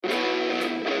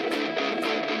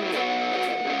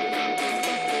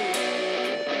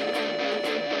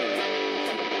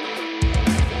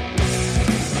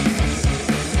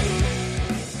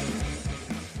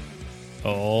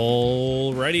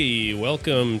Alrighty,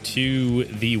 welcome to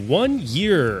the 1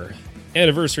 year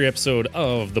anniversary episode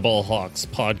of the Ball Hawks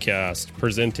podcast,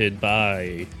 presented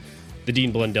by the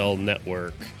Dean Blundell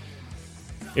Network.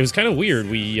 It was kind of weird.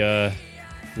 We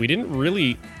didn't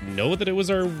really know that it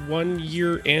was our 1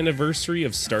 year anniversary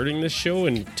of starting this show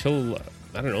until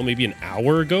I don't know, maybe an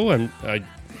hour ago. I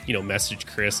messaged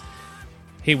Chris,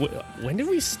 "Hey, when did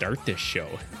we start this show?"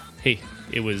 Hey,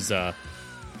 it was a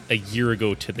year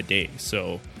ago to the day.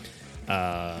 So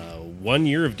 1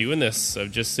 year of doing this,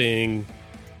 of just saying,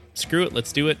 screw it,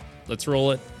 let's do it, let's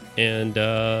roll it, and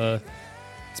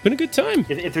it's been a good time.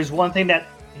 If there's one thing that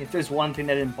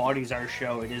embodies our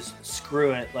show, it is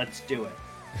screw it, let's do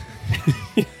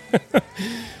it.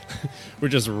 We're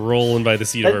just rolling by the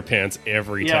seat of our pants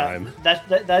every time.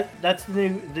 That's the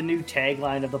new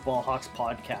tagline of the Ball Hawks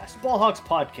podcast. Ball Hawks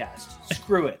podcast.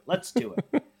 Screw it, let's do it.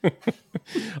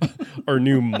 Our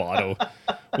new motto.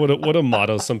 What a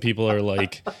motto. Some people are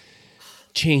like,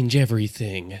 change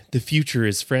everything. The future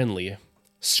is friendly.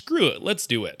 Screw it, let's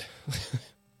do it.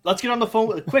 Let's get on the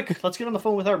phone quick. Let's get on the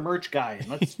phone with our merch guy.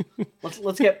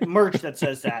 Let's get merch that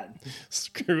says that.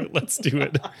 Screw it, let's do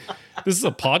it. This is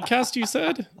a podcast, you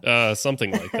said?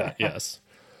 Something like that, yes.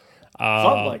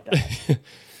 Something like that.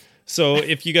 So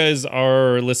if you guys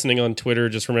are listening on Twitter,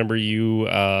 just remember you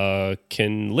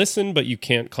can listen, but you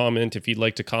can't comment. If you'd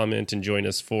like to comment and join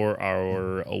us for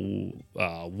our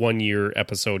 1 year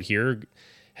episode here,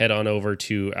 head on over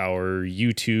to our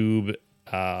YouTube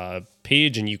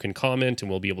page and you can comment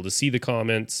and we'll be able to see the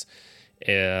comments.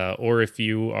 Or if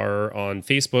you are on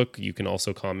Facebook, you can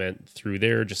also comment through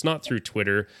there, just not through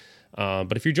Twitter.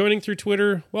 But if you're joining through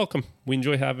Twitter, welcome. We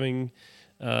enjoy having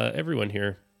everyone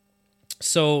here.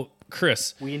 So,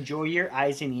 Chris, we enjoy your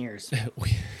eyes and ears.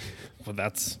 Well,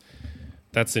 that's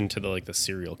into the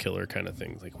serial killer kind of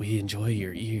thing. Like, we enjoy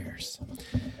your ears.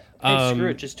 Hey, screw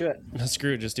it, just do it.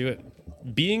 Screw it, just do it.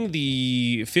 Being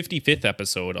the 55th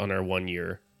episode on our 1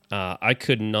 year, I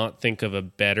could not think of a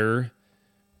better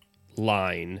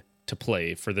line to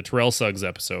play for the Terrell Suggs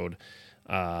episode.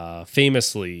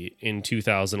 Famously, in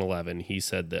 2011, he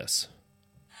said this.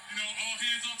 All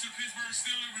hands off to the Pittsburgh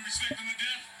Steelers. We respect them to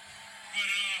death. But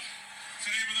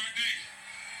today was our day.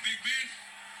 Big Ben,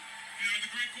 the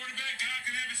great quarterback, God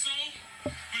can have his soul,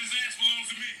 but his ass belongs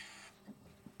to me.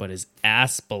 But his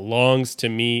ass belongs to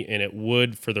me, and it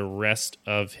would for the rest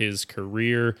of his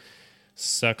career.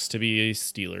 Sucks to be a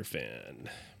Steeler fan.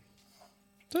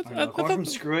 Going from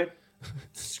screw it,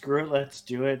 let's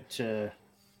do it, to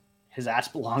his ass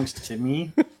belongs to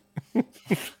me.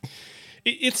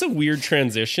 It's a weird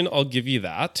transition, I'll give you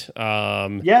that.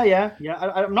 Yeah.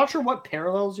 I'm not sure what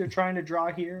parallels you're trying to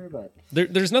draw here, but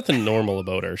there's nothing normal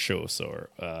about our show, so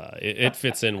it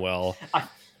fits in well.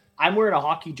 I'm wearing a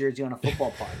hockey jersey on a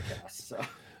football podcast, so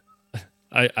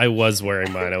I was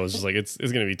wearing mine. I was just like, it's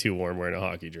going to be too warm wearing a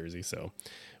hockey jersey, so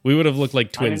we would have looked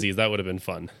like twinsies. That would have been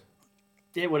fun.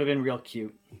 It would have been real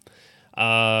cute.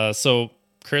 So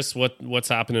Chris, what's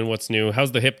happening? What's new?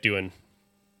 How's the hip doing?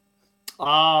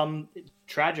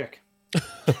 Tragic.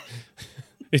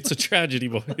 It's a tragedy,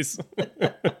 boys.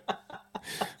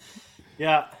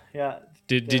 Yeah.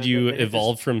 Did you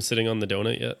evolve from sitting on the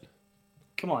donut yet?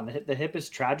 Come on, the hip is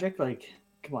tragic. Like,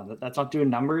 come on, that's not doing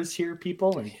numbers here,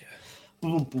 people. And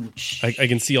boom, boom. I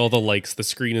can see all the likes. The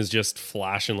screen is just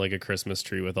flashing like a Christmas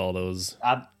tree with all those.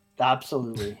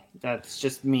 Absolutely, that's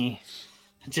just me,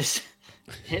 just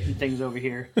hitting things over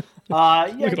here.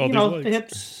 The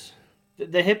hips.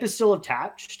 The hip is still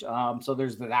attached, so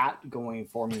there's that going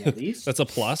for me at least. That's a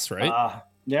plus, right?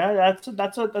 That's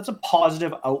a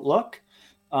positive outlook.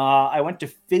 I went to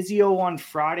physio on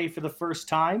Friday for the first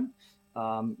time.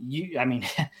 You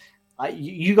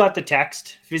got the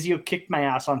text. Physio kicked my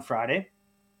ass on Friday.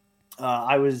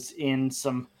 I was in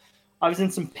some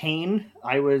pain.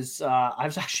 I was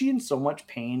actually in so much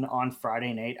pain on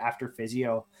Friday night after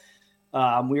physio.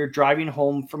 We were driving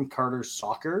home from Carter's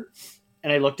soccer,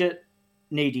 and I looked at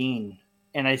Nadine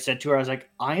and I said to her, I was like,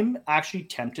 I'm actually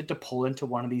tempted to pull into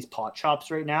one of these pot shops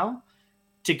right now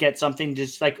to get something,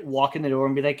 just like walk in the door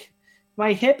and be like,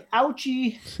 my hip,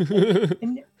 ouchie.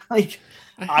 And like,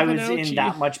 I was in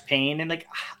that much pain, and like,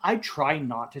 I try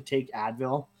not to take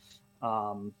Advil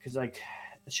because like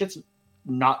this shit's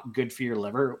not good for your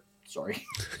liver. Sorry.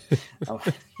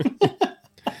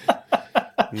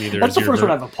 That's the first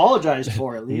one I've apologized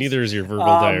for, at least. Neither is your verbal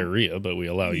diarrhea, but we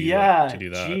allow you to do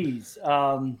that. Geez.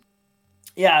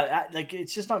 Like,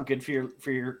 it's just not good for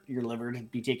your liver to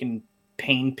be taking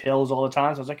pain pills all the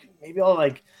time. So I was like, maybe I'll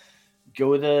like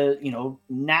go the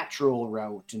natural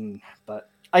route, but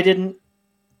I didn't.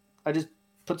 I just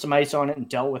put some ice on it and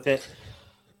dealt with it.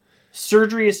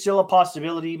 surgery is still a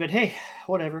possibility, but hey,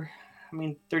 whatever. I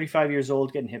mean, 35 years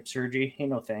old, getting hip surgery,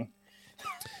 ain't no thing.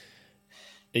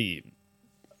 Hey,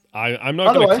 I'm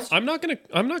not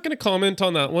gonna comment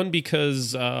on that one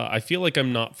because I feel like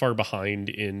I'm not far behind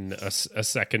in a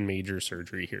second major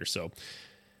surgery here. So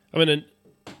I'm gonna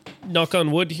knock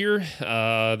on wood here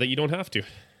that you don't have to.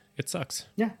 It sucks.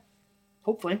 Yeah,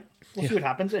 hopefully we'll see what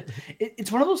happens.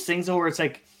 It's one of those things though where it's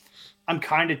like I'm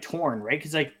kind of torn, right?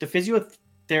 Because like the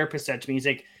physiotherapist said to me, he's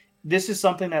like, "This is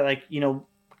something that like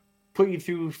put you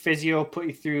through physio, put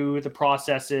you through the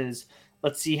processes.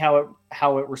 Let's see how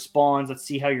it responds. Let's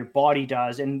see how your body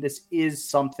does. And this is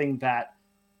something that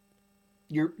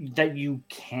you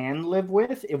can live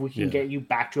with if we can get you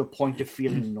back to a point of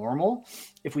feeling normal.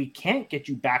 If we can't get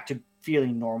you back to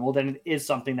feeling normal, then it is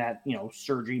something that,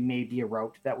 surgery may be a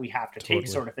route that we have to take,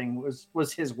 sort of thing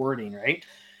was his wording, right?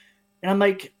 And I'm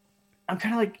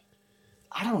kind of like,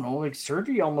 I don't know, like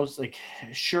surgery almost like,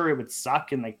 sure, it would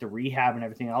suck and like the rehab and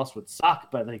everything else would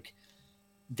suck, but like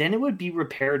then it would be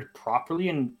repaired properly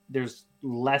and there's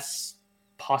less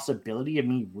possibility of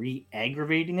me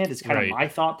re-aggravating it. It's kind of my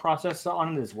thought process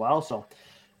on it as well. So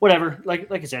whatever, like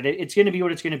I said, it's going to be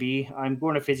what it's going to be. I'm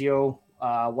going to physio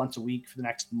once a week for the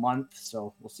next month.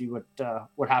 So we'll see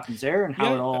what happens there and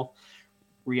how it all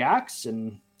reacts.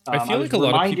 And I feel like a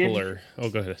lot of people are,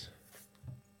 go ahead.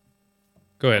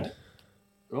 Go ahead.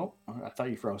 Oh, I thought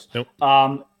you froze. Nope.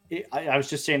 I was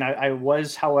just saying, I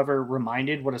was, however,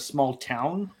 reminded what a small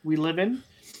town we live in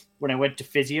when I went to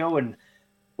physio. And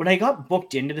when I got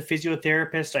booked into the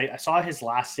physiotherapist, I saw his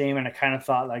last name and I kind of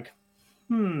thought like,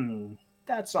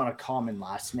 that's not a common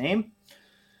last name.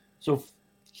 So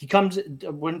he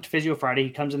went to physio Friday. He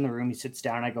comes in the room, he sits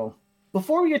down. I go,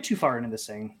 before we get too far into this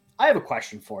thing, I have a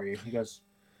question for you. He goes,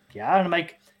 yeah. And I'm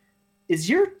like, is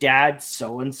your dad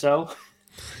so-and-so?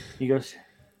 He goes,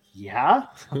 yeah.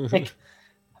 I'm like,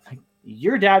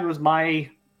 your dad was my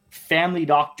family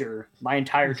doctor my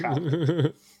entire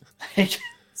childhood. Like,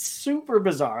 super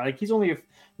bizarre. Like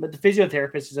but the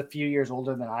physiotherapist is a few years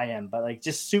older than I am, but like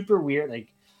just super weird.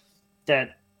 Like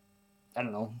that, I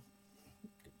don't know.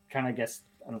 Kind of guess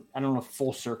I don't know if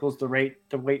full circle is the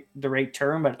right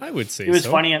term, but I would say it was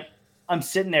funny. I'm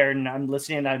sitting there and I'm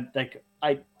listening. And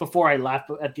before I left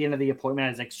at the end of the appointment, I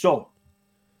was like, so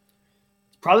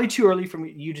it's probably too early for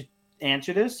you to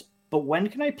answer this, but when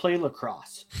can I play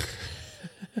lacrosse?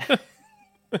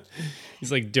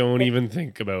 He's like, don't even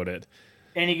think about it.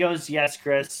 And he goes, yes,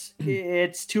 Chris,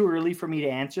 it's too early for me to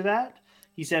answer that.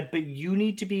 He said, but you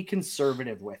need to be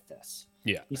conservative with this.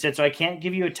 Yeah. He said, so I can't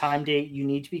give you a time date. You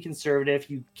need to be conservative.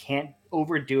 You can't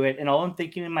overdo it. And all I'm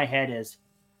thinking in my head is,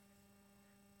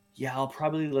 yeah, I'll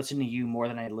probably listen to you more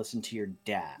than I listen to your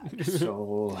dad.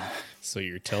 So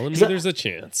you're telling me there's a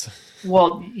chance.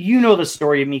 Well, you know the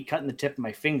story of me cutting the tip of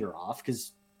my finger off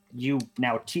because you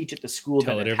now teach at the school.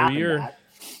 Tell it every year. That.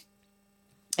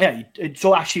 Yeah.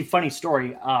 So actually, funny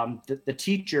story. The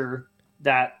teacher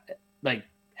that like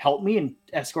helped me and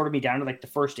escorted me down to like the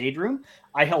first aid room,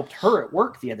 I helped her at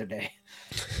work the other day.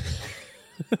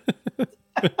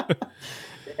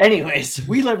 Anyways,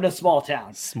 we live in a small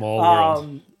town. Small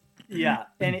world. Yeah.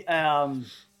 And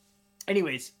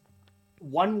anyways,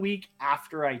 1 week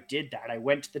after I did that, I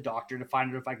went to the doctor to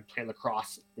find out if I could play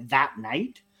lacrosse that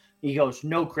night. He goes,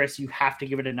 no, Chris, you have to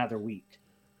give it another week.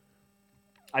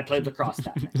 I played lacrosse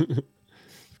that night.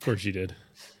 Of course you did.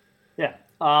 Yeah.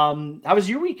 How was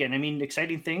your weekend? I mean,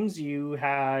 exciting things. You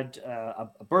had a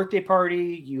birthday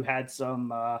party. You had some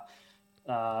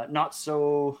not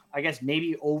so, I guess,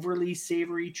 maybe overly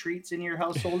savory treats in your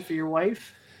household for your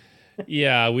wife.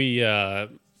 Yeah, we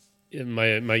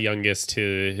my youngest,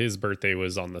 his birthday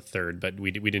was on the 3rd, but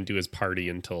we didn't do his party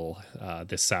until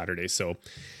this Saturday. So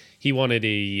he wanted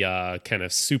a kind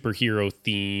of superhero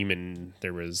theme, and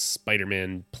there was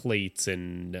Spider-Man plates,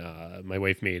 and my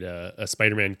wife made a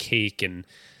Spider-Man cake, and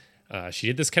she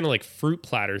did this kind of like fruit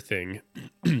platter thing.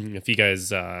 If you guys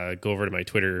go over to my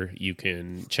Twitter, you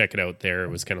can check it out there. It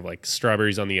was kind of like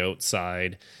strawberries on the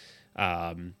outside,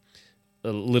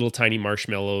 little tiny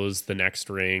marshmallows, the next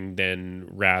ring, then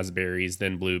raspberries,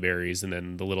 then blueberries, and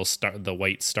then the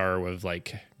white star with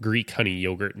like Greek honey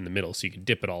yogurt in the middle, so you could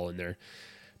dip it all in there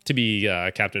to be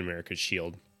Captain America's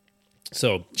shield.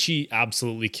 So she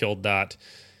absolutely killed that.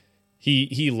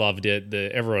 He loved it.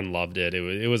 Everyone loved it.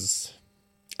 It was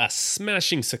a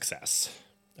smashing success.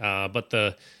 But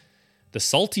the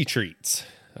salty treats,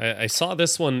 I saw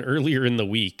this one earlier in the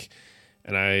week,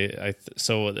 and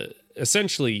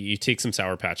essentially you take some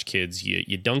Sour Patch Kids,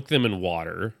 you dunk them in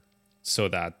water so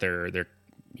that they're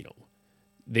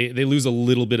they lose a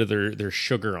little bit of their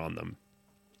sugar on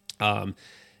them.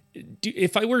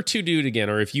 if I were to do it again,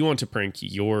 or if you want to prank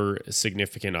your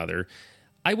significant other,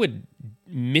 I would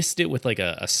mist it with like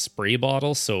a spray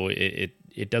bottle so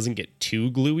it doesn't get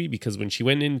too gluey, because when she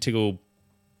went in to go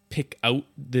pick out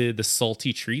the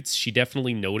salty treats, she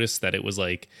definitely noticed that it was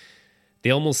like,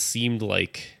 they almost seemed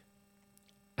like,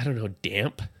 I don't know,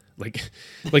 damp. Like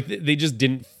they just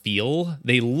didn't feel,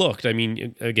 they looked, I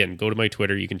mean, again, go to my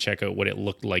Twitter, you can check out what it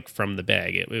looked like from the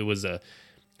bag. It was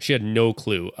she had no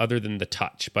clue other than the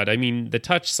touch. But I mean, the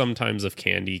touch sometimes of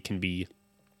candy can be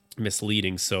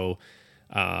misleading. So,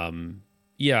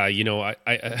 yeah, you know,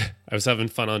 I was having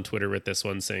fun on Twitter with this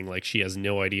one, saying like she has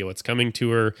no idea what's coming to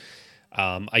her.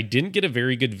 I didn't get a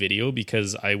very good video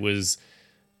because I was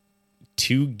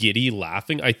too giddy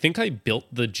laughing. I think I built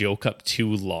the joke up too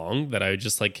long that I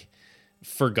just like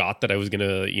forgot that I was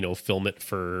gonna, you know, film it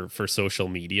for social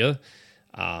media.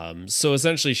 So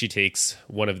essentially she takes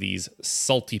one of these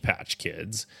Salty Patch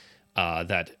Kids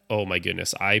that, oh my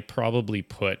goodness, I probably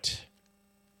put,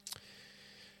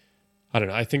 I don't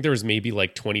know, I think there was maybe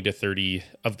like 20 to 30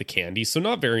 of the candy, so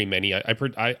not very many.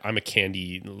 I'm a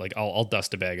candy, like I'll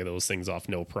dust a bag of those things off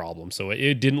no problem. So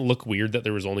it didn't look weird that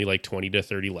there was only like 20 to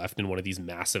 30 left in one of these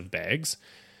massive bags.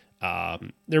 I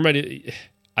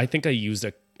think I used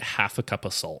a half a cup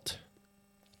of salt,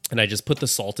 and I just put the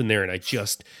salt in there and I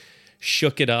just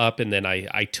shook it up, and then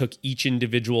I took each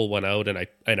individual one out and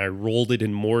I rolled it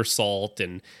in more salt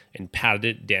and patted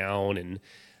it down, and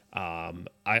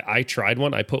I tried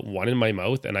one. I put one in my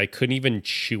mouth and I couldn't even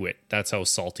chew it. That's how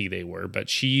salty they were. But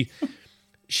she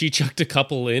chucked a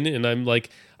couple in, and I'm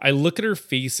like, I look at her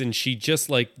face and she just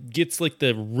like gets like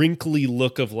the wrinkly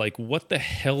look of like, what the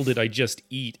hell did I just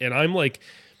eat? And I'm like,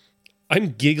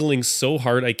 I'm giggling so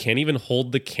hard I can't even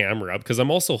hold the camera up, because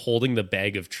I'm also holding the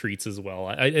bag of treats as well.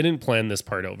 I didn't plan this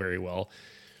part out very well.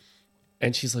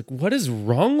 And she's like, what is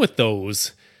wrong with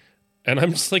those? And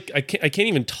I'm just like, I can't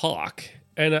even talk.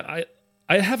 And I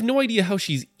have no idea how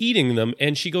she's eating them.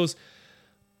 And she goes,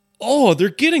 oh, they're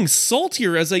getting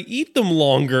saltier as I eat them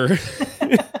longer.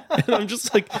 And I'm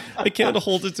just like, I can't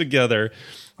hold it together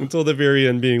until the very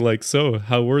end, being like, so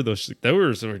how were those?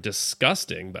 Those were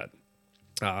disgusting, but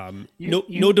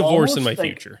no divorce in my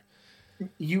future.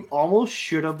 You almost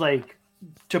should have, like,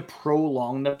 to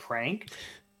prolong the prank,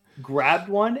 grabbed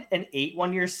one and ate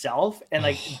one yourself and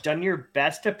like done your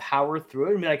best to power through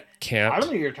it and be like, I don't know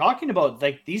what you're talking about.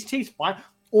 Like, these taste fine.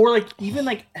 Or like even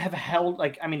like have held,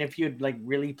 like, I mean, if you had like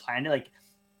really planned it, like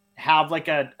have like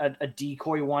a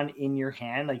decoy one in your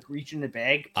hand, like reach in the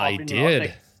bag. I did.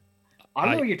 Like, I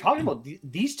don't know what you're talking about.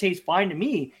 These taste fine to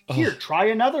me. Here, try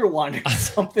another one or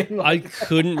something. Like I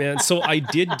couldn't, man. So I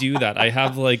did do that. I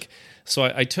have like, so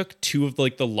I took two of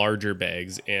like the larger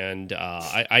bags, and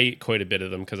I ate quite a bit of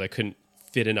them because I couldn't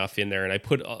fit enough in there. And I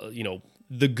put, you know,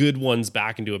 the good ones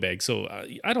back into a bag. So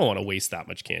I don't want to waste that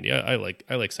much candy. I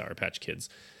like Sour Patch Kids.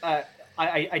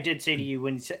 I did say to you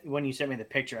when you sent me the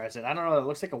picture, I said, I don't know, it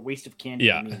looks like a waste of candy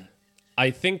yeah. to me.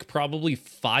 I think probably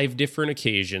 5 different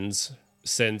occasions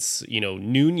since, you know,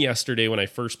 noon yesterday when I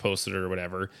first posted it or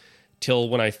whatever, till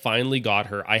when I finally got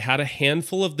her, I had a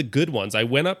handful of the good ones. I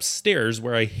went upstairs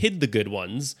where I hid the good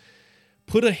ones,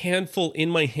 put a handful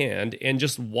in my hand, and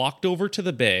just walked over to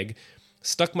the bag,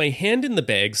 stuck my hand in the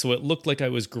bag so it looked like I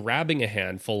was grabbing a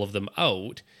handful of them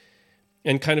out,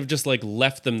 and kind of just like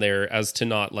left them there as to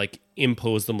not like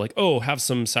impose them like, oh, have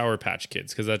some Sour Patch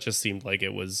Kids, because that just seemed like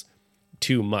it was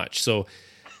too much. So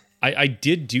I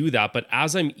did do that, but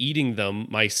as I'm eating them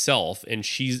myself, and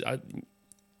she's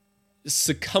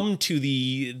succumbed to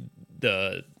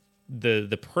the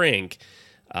prank,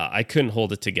 I couldn't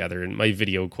hold it together, and my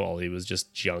video quality was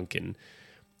just junk. And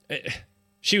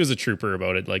she was a trooper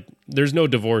about it. Like, there's no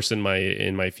divorce in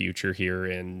my future here,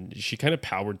 and she kind of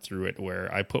powered through it.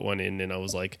 Where I put one in, and I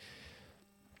was like,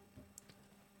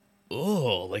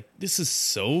 oh, like this is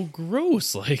so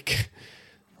gross. Like,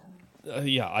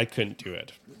 yeah, I couldn't do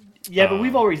it. Yeah, but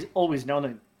we've always known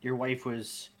that your wife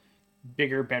was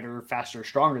bigger, better, faster,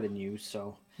 stronger than you.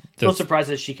 So no surprise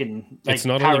that she can like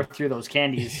power through those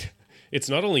candies. It's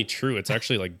not only true; it's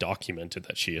actually like documented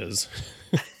that she is.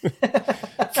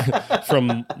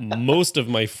 From most of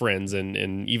my friends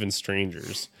and even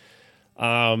strangers.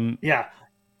 Yeah.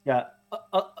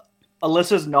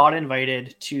 Alyssa's not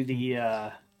invited to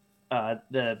the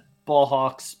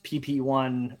Ballhawks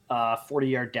PP1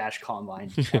 40-yard dash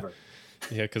combine ever.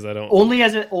 Yeah, because I don't only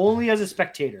as a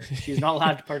spectator. She's not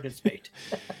allowed to participate.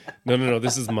 No.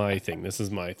 This is my thing.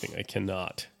 I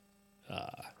cannot.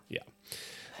 Yeah.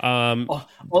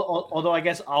 Although I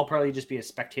guess I'll probably just be a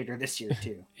spectator this year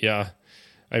too. Yeah,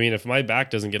 I mean, if my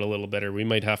back doesn't get a little better, we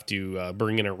might have to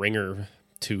bring in a ringer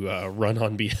to run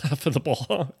on behalf of the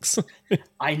Ballhawks.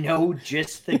 I know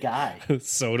just the guy.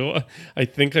 So do I. I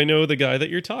think I know the guy that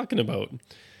you're talking about.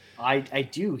 I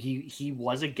do. He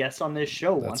was a guest on this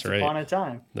show once upon a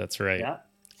time. That's right. Yeah.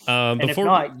 And if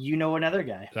not, you know another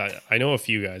guy. I know a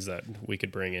few guys that we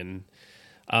could bring in.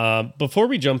 Before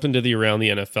we jump into the Around the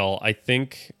NFL, I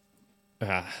think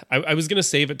I was going to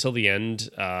save it till the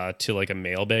end to like a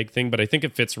mailbag thing, but I think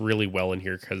it fits really well in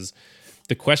here because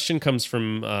the question comes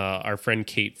from our friend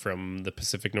Kate from the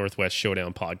Pacific Northwest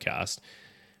Showdown podcast.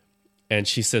 And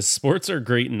she says, sports are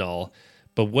great and all,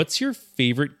 but what's your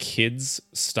favorite kids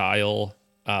style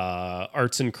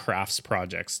arts and crafts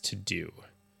projects to do?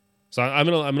 So I'm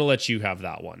gonna let you have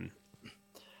that one.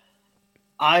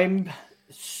 I'm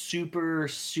super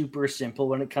simple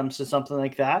when it comes to something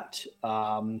like that.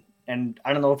 And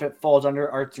I don't know if it falls under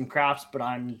arts and crafts, but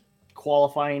I'm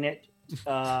qualifying it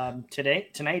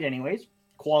tonight anyways.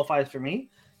 Qualifies for me.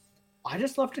 I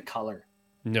just love to color.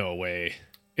 No way.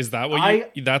 Is that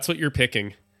what that's what you're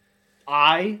picking?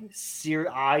 I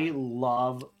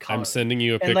love color. I'm sending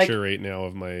you a picture right now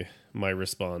of my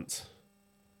response.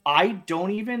 I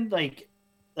don't even like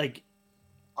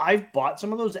I've bought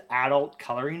some of those adult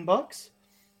coloring books.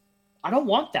 I don't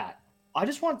want that. I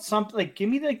just want something like give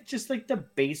me just the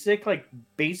basic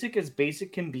as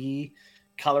basic can be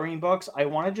coloring books. I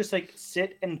want to just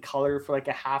sit and color for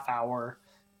a half hour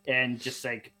and just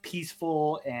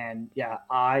peaceful, and yeah,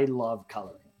 I love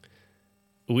coloring.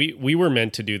 We were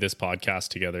meant to do this podcast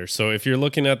together. So if you're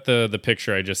looking at the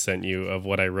picture I just sent you of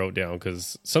what I wrote down,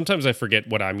 because sometimes I forget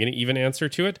what I'm going to even answer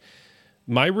to it.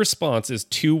 My response is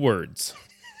 2 words: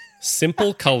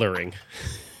 simple coloring.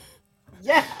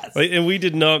 Yes. And we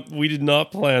did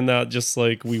not plan that. Just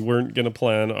like we weren't going to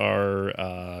plan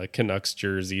our Canucks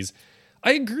jerseys.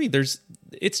 I agree.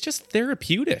 It's just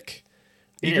therapeutic.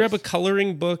 You grab a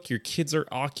coloring book. Your kids are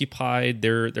occupied.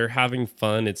 They're having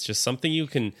fun. It's just something you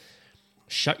can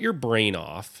shut your brain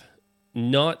off,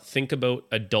 not think about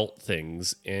adult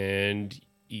things, and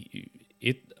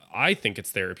I think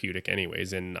it's therapeutic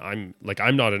anyways. And I'm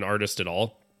not an artist at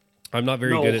all. I'm not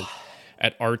very good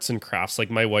at arts and crafts. Like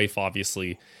my wife,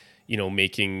 obviously,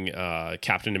 making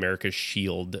Captain America's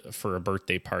shield for a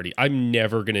birthday party. I'm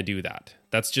never going to do that.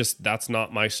 That's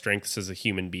not my strengths as a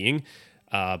human being.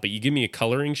 But you give me a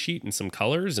coloring sheet and some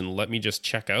colors and let me just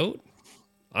check out,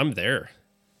 I'm there.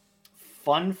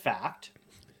 Fun fact.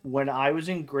 When I was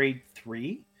in grade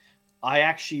 3, I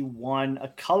actually won a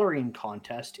coloring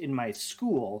contest in my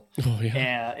school. Oh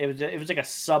yeah. It was like a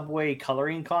Subway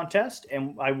coloring contest,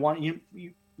 and I won. You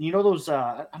know those?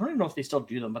 I don't even know if they still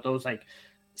do them, but those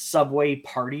Subway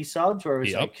party subs where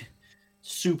it was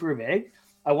super big.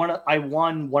 I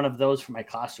won one of those for my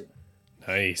classroom.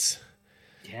 Nice.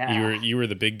 Yeah. You were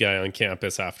the big guy on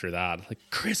campus after that. Like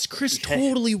Chris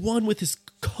totally won with his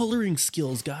coloring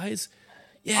skills, guys.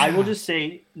 Yeah. I will just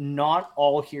say, not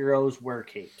all heroes wear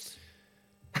capes.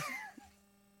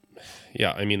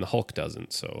 Yeah, I mean the Hulk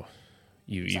doesn't, so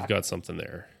you've got something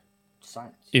there.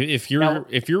 Science. If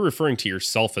you're referring to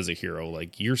yourself as a hero,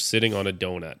 you're sitting on a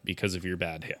donut because of your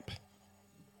bad hip.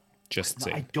 Just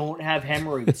saying. I don't have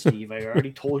hemorrhoids, Steve. I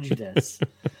already told you this.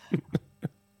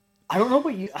 I don't know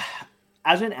about you.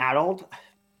 As an adult,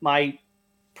 my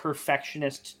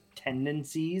perfectionist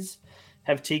tendencies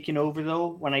have taken over though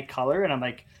when I color, and I'm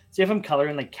say if I'm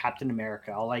coloring Captain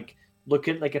America, I'll look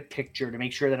at a picture to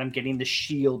make sure that I'm getting the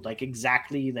shield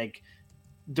exactly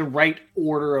the right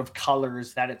order of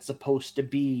colors that it's supposed to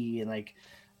be, and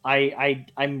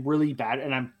I'm really bad,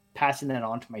 and I'm passing that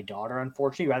on to my daughter,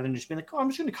 unfortunately, rather than just being I'm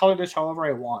just going to color this however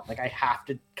I want. I have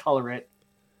to color it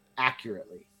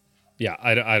accurately. Yeah,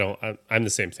 I'm the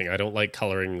same thing. I don't like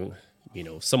coloring,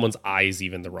 someone's eyes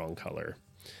even the wrong color.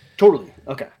 Totally.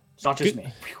 Okay. It's not just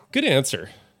me. Good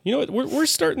answer. You know what? We're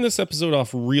starting this episode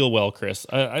off real well, Chris.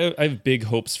 I have big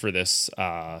hopes for this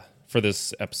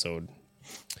episode.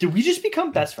 Did we just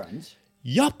become best friends?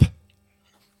 Yup.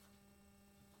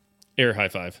 Air high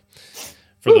five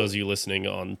for those of you listening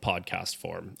on podcast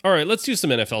form. All right, let's do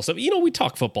some NFL stuff. We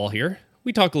talk football here.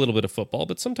 We talk a little bit of football,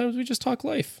 but sometimes we just talk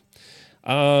life.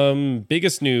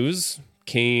 Biggest news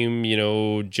came,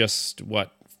 just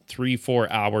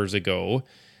 3-4 hours ago.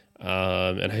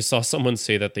 And I saw someone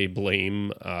say that they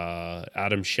blame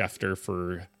Adam Schefter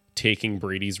for taking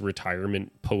Brady's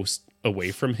retirement post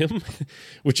away from him,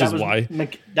 which is why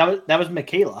that was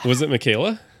Michaela. Was it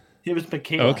Michaela? It was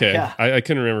Michaela. Okay, yeah. I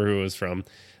couldn't remember who it was from.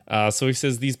 So he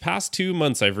says, these past 2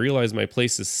 months, I've realized my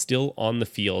place is still on the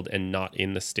field and not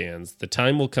in the stands. The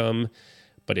time will come,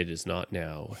 but it is not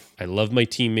now. I love my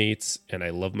teammates and I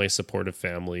love my supportive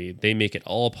family. They make it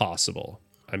all possible.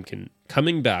 I'm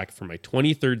coming back for my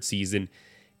 23rd season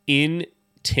in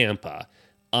Tampa.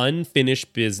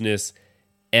 Unfinished business,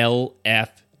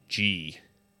 LFG.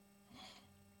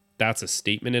 That's a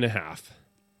statement and a half.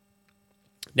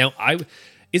 Now,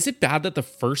 is it bad that the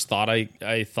first thought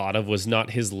I thought of was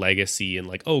not his legacy and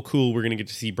like, oh, cool, we're going to get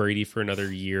to see Brady for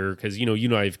another year? Because,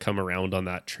 I've come around on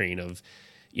that train of,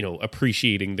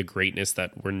 appreciating the greatness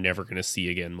that we're never going to see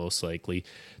again, most likely.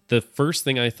 The first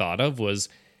thing I thought of was,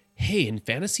 hey, in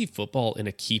fantasy football in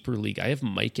a keeper league, I have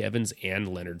Mike Evans and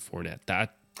Leonard Fournette.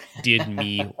 That did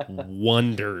me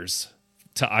wonders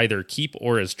to either keep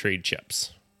or as trade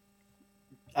chips.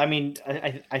 I mean,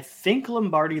 I think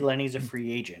Lombardi Lenny's a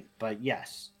free agent, but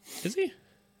yes. Is he?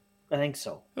 I think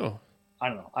so. Oh. I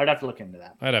don't know. I'd have to look into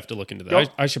that. I'd have to look into that.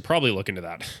 I should probably look into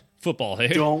that. Football, hey?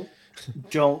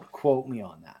 Don't quote me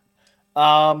on that.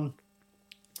 I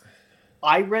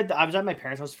was at my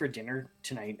parents' house for dinner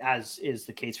tonight, as is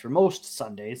the case for most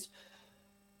Sundays.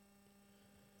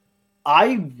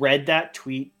 I read that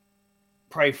tweet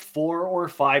probably 4 or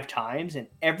 5 times, and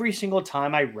every single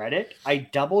time I read it, I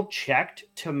double checked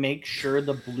to make sure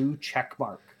the blue check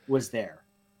mark was there.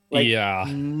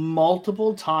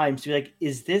 Multiple times to be like,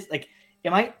 is this like,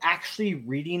 am I actually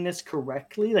reading this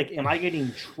correctly? Like, am I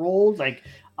getting trolled? Like,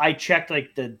 I checked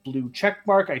like the blue check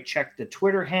mark. I checked the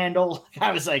Twitter handle.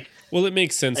 I was like, well, it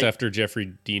makes sense after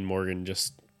Jeffrey Dean Morgan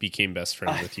just became best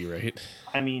friends with you, right?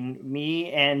 I mean,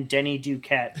 me and Denny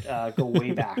Duquette go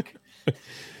way back.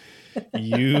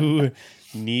 You,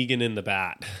 Negan, and the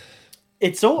Bat.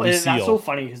 That's so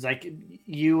funny because like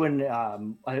you and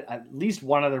at least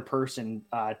one other person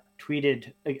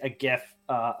tweeted a GIF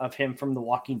of him from The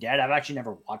Walking Dead. I've actually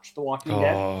never watched The Walking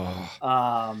Dead.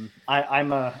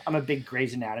 I'm a big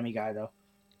Grey's Anatomy guy though.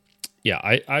 Yeah,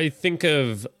 I think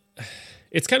of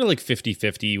it's kind of like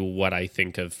 50-50 what I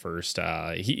think of first.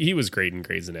 He was great in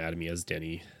Grey's Anatomy as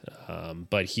Denny,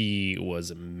 but he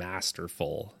was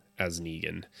masterful as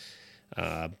Negan.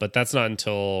 But that's not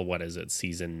until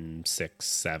season 6,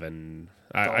 7.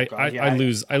 I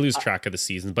lose track of the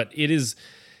season, but it is.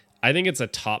 I think it's a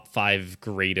top 5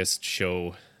 greatest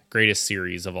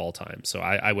series of all time. So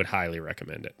I would highly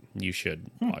recommend it. You should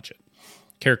watch it.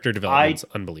 Character development's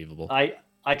unbelievable. I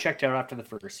checked out after the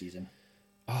first season.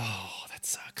 Oh, that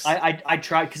sucks. I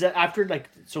tried because after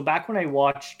back when I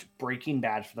watched Breaking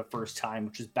Bad for the first time,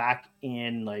 which was back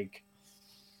in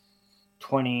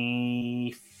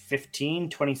 2015,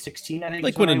 2016, I think.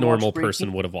 Like when a normal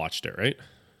person would have watched it, right?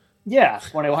 Yeah,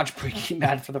 when I watched Breaking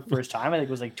Bad for the first time, I think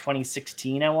it was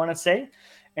 2016, I want to say.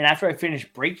 And after I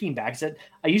finished Breaking Bad,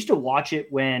 I used to watch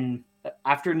it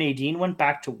after Nadine went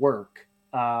back to work,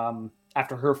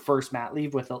 after her first mat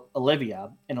leave with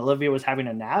Olivia, and Olivia was having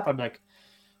a nap. I'm like,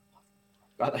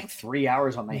 I've got 3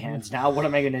 hours on my hands now. What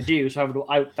am I going to do? So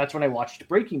that's when I watched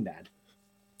Breaking Bad.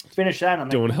 Finish that. And I'm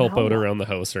Don't help out around the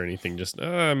house or anything. Just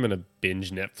I'm going to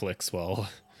binge Netflix while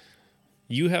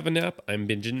you have a nap. I'm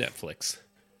binging Netflix.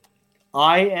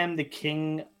 I am the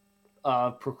king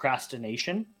of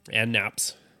procrastination. And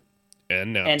naps.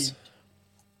 And I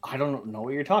don't know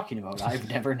what you're talking about. I've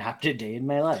never napped a day in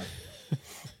my life.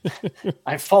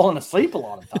 I've fallen asleep a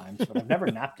lot of times, but I've never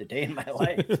napped a day in my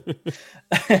life.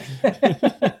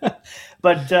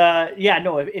 But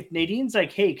if Nadine's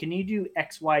like, hey, can you do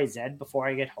XYZ before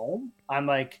I get home? I'm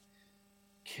like,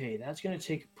 okay, that's going to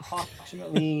take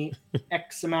approximately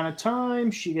X amount of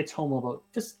time. She gets home about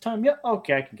this time. Yeah,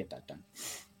 okay, I can get that done.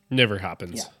 Never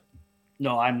happens. Yeah.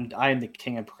 No, I'm the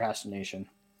king of procrastination.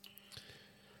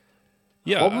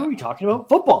 Yeah. What were we talking about?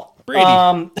 Football. Brady.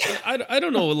 I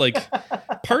don't know.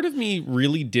 Part of me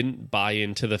really didn't buy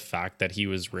into the fact that he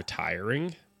was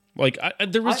retiring.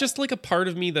 There was just a part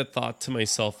of me that thought to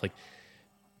myself,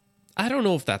 I don't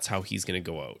know if that's how he's going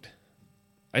to go out.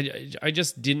 I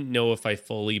just didn't know if I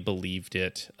fully believed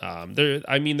it.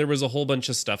 There was a whole bunch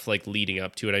of stuff leading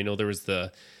up to it. I know there was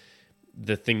the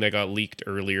thing that got leaked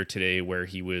earlier today where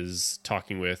he was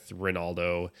talking with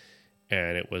Ronaldo,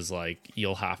 and it was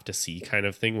you'll have to see kind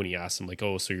of thing when he asked him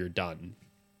oh, so you're done.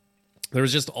 There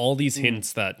was just all these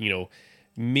hints that,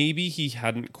 maybe he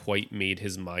hadn't quite made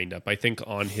his mind up. I think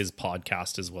on his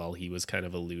podcast as well, he was kind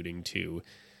of alluding to,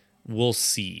 we'll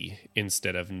see,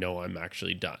 instead of, no, I'm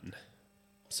actually done.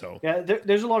 So yeah,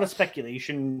 there's a lot of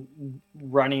speculation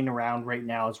running around right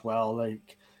now as well.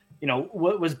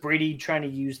 What was Brady trying to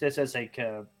use this as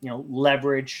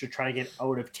leverage to try to get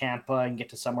out of Tampa and get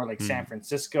to somewhere like San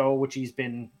Francisco, which he's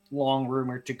been long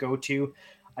rumored to go to.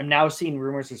 I'm now seeing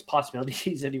rumors there's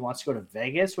possibilities that he wants to go to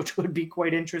Vegas, which would be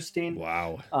quite interesting.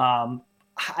 Wow.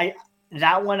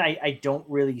 That one I don't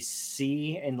really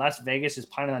see, unless Vegas is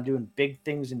planning on doing big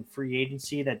things in free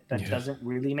agency. That doesn't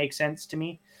really make sense to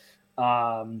me.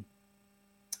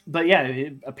 But yeah,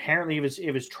 apparently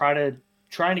it was try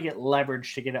trying to get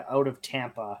leverage to get it out of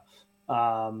Tampa.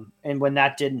 And when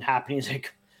that didn't happen, he's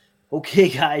like, okay,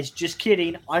 guys, just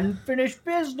kidding. Unfinished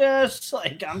business.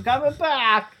 Like, I'm coming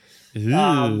back.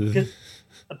 Because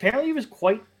apparently he was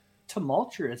quite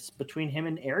tumultuous between him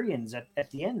and Arians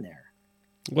at the end there.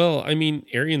 Well, I mean,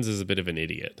 Arians is a bit of an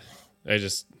idiot.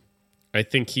 I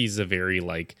think he's a very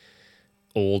like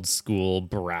old school,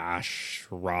 brash,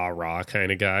 rah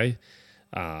kind of guy.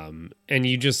 And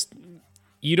you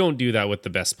don't do that with the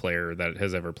best player that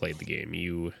has ever played the game.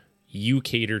 You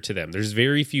cater to them. There's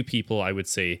very few people I would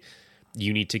say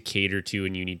you need to cater to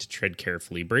and you need to tread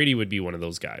carefully. Brady would be one of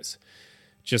those guys,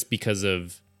 just because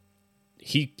of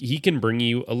he can bring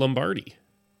you a Lombardi.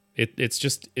 It's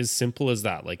just as simple as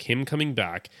that. Like him coming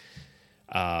back,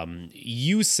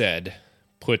 you said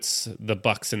puts the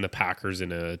Bucks and the Packers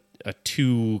in a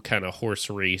two kind of horse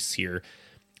race here.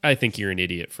 I think you're an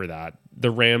idiot for that.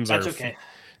 That's okay.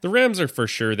 The Rams are for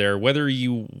sure there, whether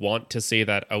you want to say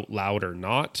that out loud or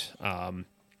not.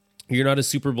 You're not a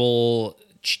Super Bowl,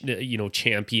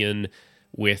 champion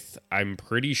with, I'm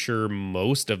pretty sure,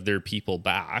 most of their people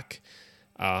back,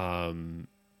 and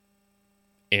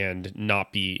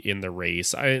not be in the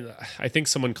race. I think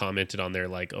someone commented on there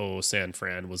like, oh, San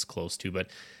Fran was close to,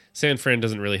 but San Fran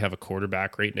doesn't really have a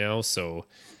quarterback right now, so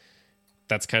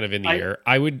that's kind of in the air.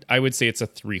 I would say it's a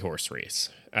 3-horse race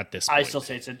at this point. I still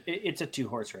say it's a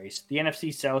 2-horse race. The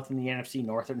NFC South and the NFC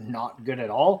North are not good at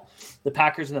all. The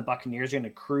Packers and the Buccaneers are going to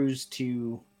cruise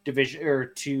to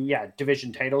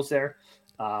division titles there.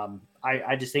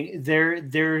 I just think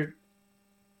they're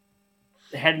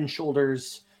head and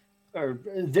shoulders, or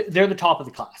they're the top of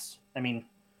the class. I mean,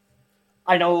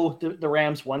 I know the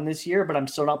Rams won this year, but I'm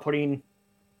still not putting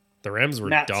the Rams were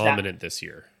dominant this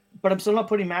year. But I'm still not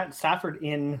putting Matt Stafford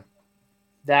in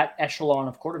that echelon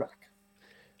of quarterback.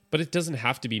 But it doesn't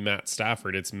have to be Matt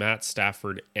Stafford. It's Matt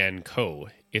Stafford and co.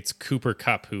 It's Cooper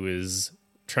Kupp, who is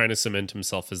trying to cement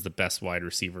himself as the best wide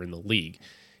receiver in the league.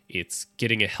 It's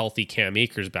getting a healthy Cam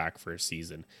Akers back for a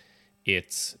season.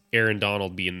 It's Aaron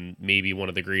Donald being maybe one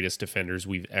of the greatest defenders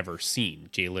we've ever seen.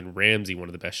 Jalen Ramsey, one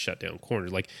of the best shutdown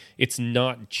corners. Like, it's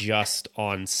not just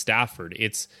on Stafford.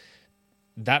 It's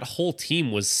that whole team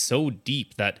was so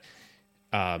deep that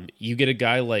you get a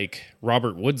guy like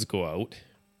Robert Woods go out,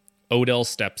 Odell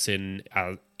steps in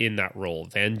that role,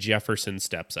 Van Jefferson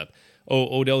steps up.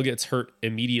 Oh, Odell gets hurt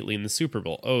immediately in the Super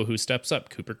Bowl. Oh, who steps up?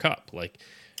 Cooper Kupp. Like,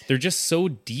 they're just so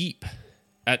deep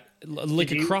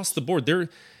across the board.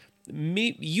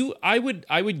 I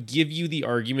would give you the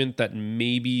argument that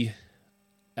maybe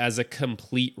as a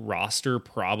complete roster,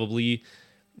 probably,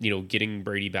 getting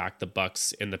Brady back, the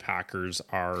Bucks and the Packers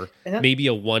are maybe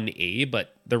a 1A,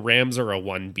 but the Rams are a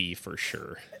 1B for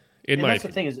sure. That's the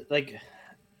thing is, like,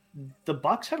 the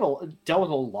Bucks dealt with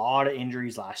a lot of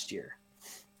injuries last year.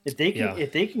 If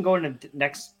they can go into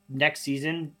next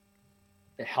season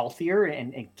healthier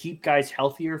and keep guys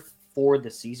healthier for the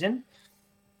season,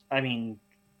 I mean,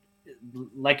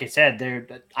 like I said,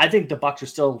 I think the Bucks are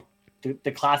still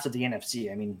the class of the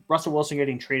NFC. I mean, Russell Wilson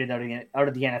getting traded out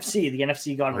of the NFC. The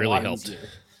NFC got really a lot helped. easier.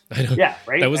 I know. Yeah,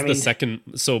 right. That was the second.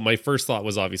 So my first thought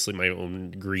was obviously my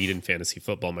own greed in fantasy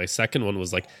football. My second one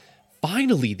was like,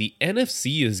 finally, the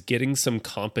NFC is getting some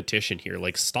competition here.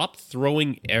 Like, stop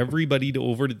throwing everybody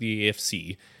over to the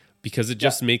AFC, because it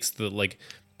just makes that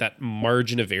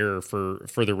margin of error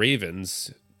for the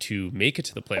Ravens to make it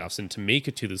to the playoffs and to make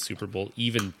it to the Super Bowl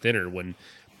even thinner when,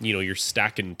 you're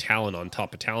stacking talent on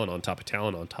top of talent on top of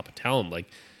talent on top of talent. Like,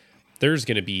 there's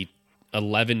going to be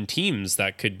 11 teams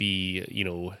that could be,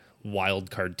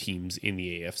 wild card teams in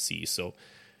the AFC. So,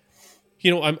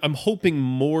 I'm hoping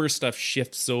more stuff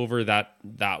shifts over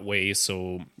that way.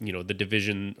 So, the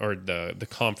division or the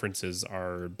conferences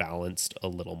are balanced a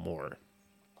little more.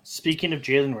 Speaking of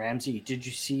Jalen Ramsey, did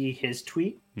you see his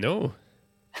tweet? No.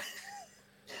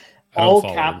 All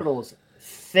capitals.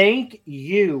 Thank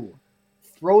you.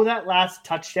 Throw that last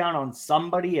touchdown on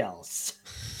somebody else.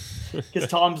 Because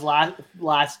Tom's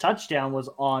last touchdown was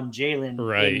on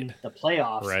Jalen in the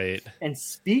playoffs. Right. And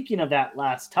speaking of that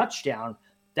last touchdown,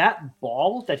 that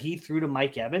ball that he threw to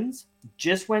Mike Evans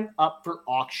just went up for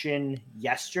auction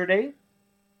yesterday.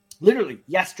 Literally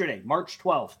yesterday, March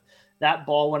 12th. That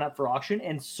ball went up for auction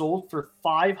and sold for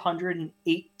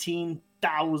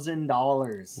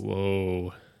 $518,000.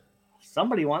 Whoa.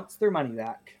 Somebody wants their money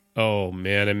back. Oh,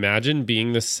 man. Imagine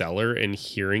being the seller and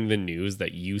hearing the news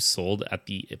that you sold at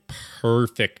the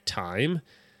perfect time.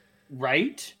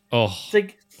 Right? Oh. It's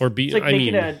like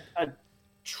making a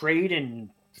trade in,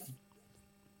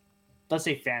 let's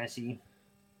say, fantasy.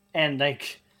 And,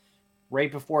 like, right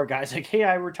before a guy's like, hey,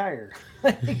 I retire.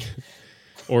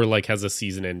 Or, like, has a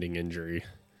season-ending injury.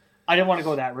 I didn't want to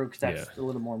go that route because that's a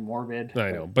little more morbid.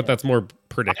 I know, but that's more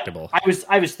predictable.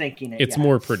 I was thinking it. It's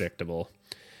more predictable.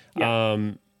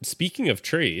 Yeah. Speaking of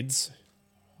trades,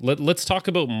 let's talk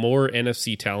about more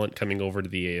NFC talent coming over to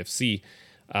the AFC.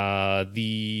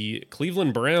 The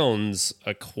Cleveland Browns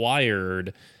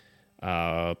acquired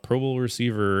Pro Bowl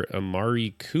receiver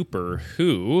Amari Cooper,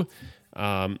 who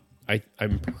I'm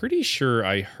pretty sure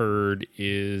I heard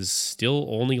is still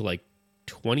only like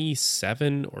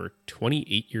 27 or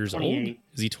 28 years 28. old.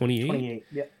 Is he 28? 28,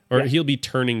 yeah. Or he'll be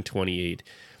turning 28,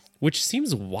 which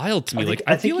seems wild to me.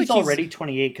 I think he's already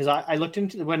 28 because I looked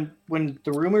into when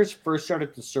the rumors first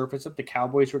started to surface that the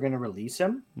Cowboys were going to release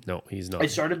him. No, he's not. I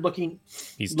started looking.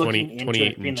 He's looking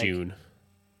 28 in June.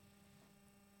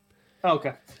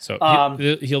 Okay. So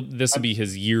this will be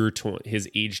his his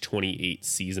age 28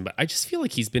 season, but I just feel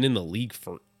like he's been in the league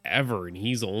forever and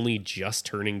he's only just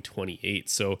turning 28.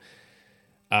 So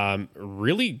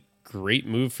really great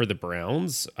move for the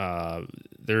Browns.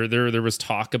 There was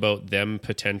talk about them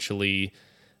potentially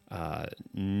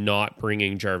not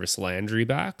bringing Jarvis Landry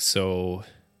back. So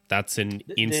that's an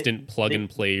instant plug and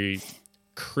play,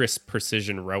 crisp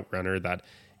precision route runner that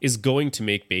is going to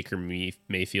make Baker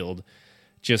Mayfield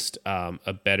just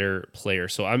a better player.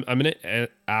 So I'm going to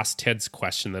ask Ted's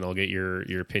question, then I'll get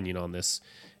your opinion on this,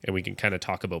 and we can kind of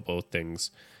talk about both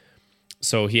things.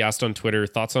 So he asked on Twitter,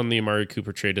 thoughts on the Amari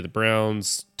Cooper trade to the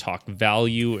Browns, talk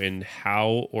value and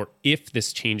how or if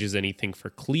this changes anything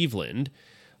for Cleveland.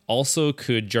 Also,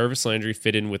 could Jarvis Landry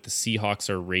fit in with the Seahawks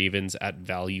or Ravens at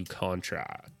value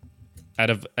contract? At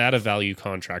a value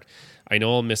contract. I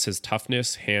know I'll miss his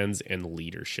toughness, hands, and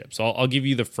leadership. So I'll give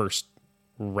you the first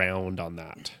round on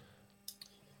that.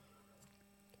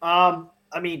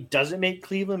 I mean, does it make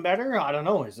Cleveland better? I don't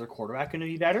know. Is their quarterback going to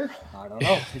be better? I don't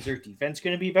know. Is their defense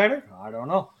going to be better? I don't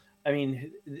know. I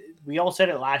mean, we all said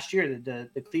it last year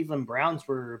that the Cleveland Browns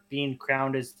were being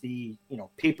crowned as the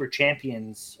paper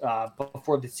champions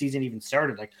before the season even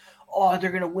started. Like, oh,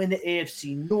 they're going to win the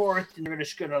AFC North and they're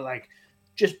just going to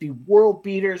just be world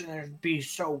beaters and they're going to be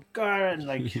so good.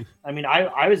 And I mean,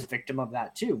 I was a victim of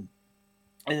that too.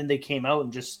 And then they came out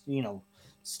and just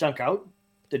stunk out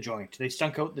the joint. They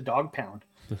stunk out the dog pound,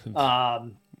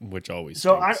 which always.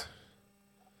 So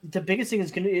the biggest thing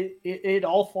is it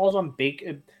all falls on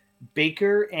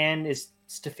Baker, and is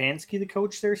Stefanski the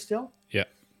coach there still?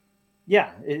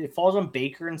 Yeah. It falls on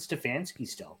Baker and Stefanski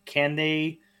still. Can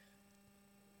they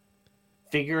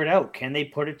figure it out? Can they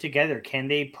put it together? Can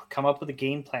they come up with a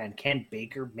game plan? Can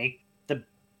Baker make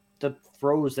the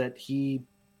throws that he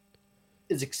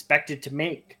is expected to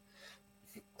make?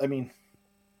 I mean,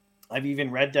 I've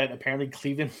even read that apparently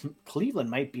Cleveland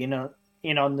might be in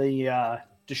on the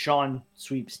Deshaun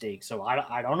sweepstakes. So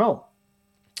I don't know.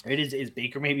 Is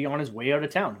Baker maybe on his way out of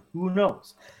town? Who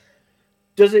knows?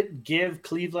 Does it give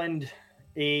Cleveland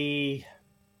a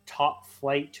top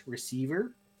flight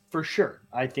receiver? For sure.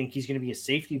 I think he's going to be a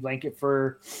safety blanket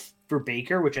for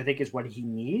Baker, which I think is what he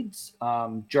needs.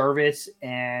 Jarvis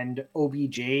and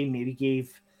OBJ maybe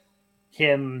gave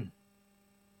him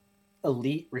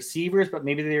elite receivers, but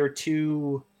maybe they were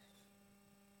too,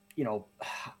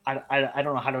 I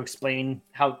don't know how to explain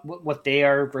what they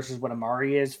are versus what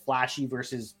Amari is, flashy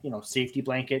versus, safety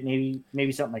blanket,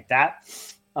 maybe something like that.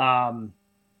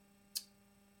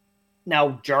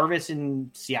 Now Jarvis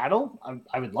in Seattle,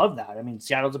 I would love that. I mean,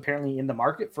 Seattle's apparently in the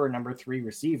market for a number 3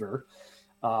 receiver.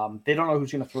 They don't know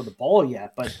who's going to throw the ball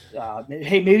yet, but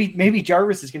hey, maybe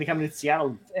Jarvis is going to come to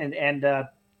Seattle and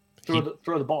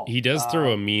throw the ball. He does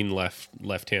throw a mean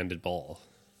left-handed ball.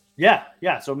 Yeah.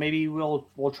 So maybe we'll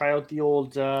try out the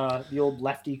old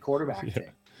lefty quarterback thing.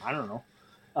 I don't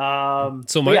know.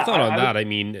 So my thought on that, I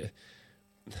mean,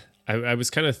 I was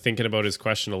kind of thinking about his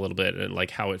question a little bit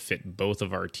and how it fit both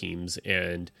of our teams.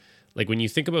 And when you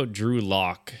think about Drew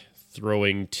Lock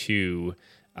throwing to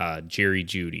Jerry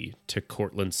Jeudy, to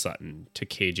Cortland Sutton, to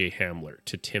KJ Hamler,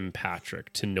 to Tim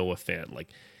Patrick, to Noah Fant,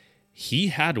 he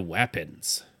had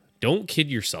weapons. Don't kid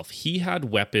yourself. He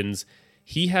had weapons.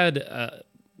 He had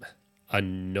a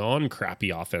non-crappy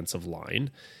offensive line,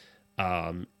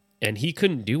 and he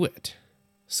couldn't do it.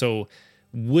 So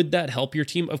would that help your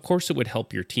team? Of course it would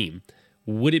help your team.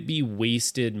 Would it be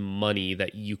wasted money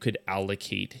that you could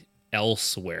allocate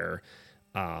elsewhere?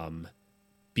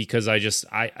 Because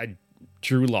I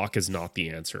Drew Lock is not the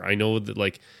answer. I know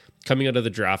that coming out of the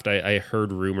draft, I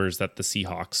heard rumors that the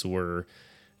Seahawks were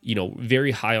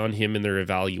very high on him in their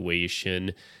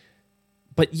evaluation.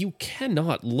 But you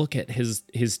cannot look at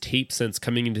his tape since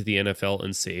coming into the NFL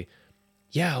and say,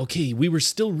 yeah, okay, we were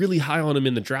still really high on him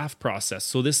in the draft process,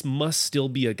 so this must still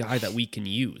be a guy that we can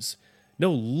use.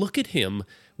 No, look at him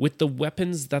with the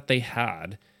weapons that they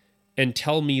had and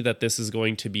tell me that this is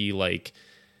going to be like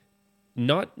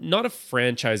not a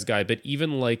franchise guy, but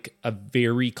even like a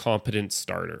very competent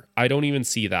starter. I don't even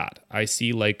see that. I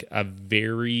see like a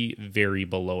very, very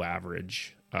below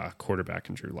average quarterback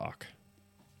in Drew Lock.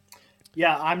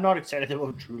 Yeah, I'm not excited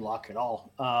about Drew Lock at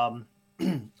all.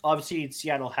 Obviously,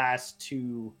 Seattle has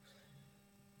to,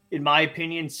 in my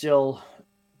opinion, still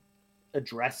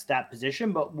address that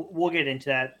position, but we'll get into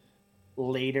that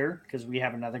later because we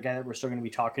have another guy that we're still going to be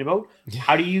talking about.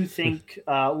 How do you think?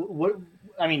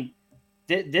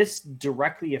 This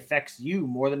directly affects you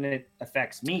more than it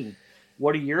affects me.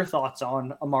 What are your thoughts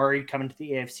on Amari coming to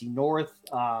the AFC North?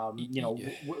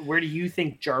 Where do you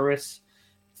think Jarvis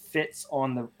fits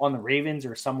on the Ravens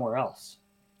or somewhere else?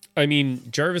 I mean,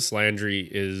 Jarvis Landry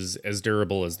is as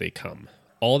durable as they come.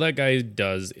 All that guy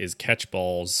does is catch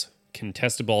balls,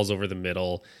 contested balls over the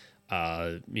middle.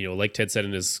 Like Ted said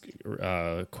in his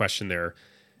question there,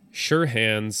 sure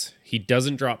hands. He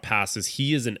doesn't drop passes.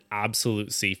 He is an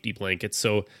absolute safety blanket.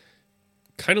 So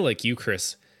kind of like you,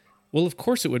 Chris, well, of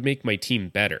course it would make my team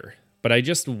better. But I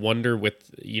just wonder with,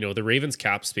 the Ravens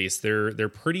cap space, they're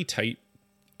pretty tight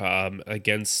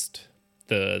against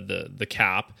the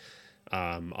cap.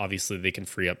 Obviously, they can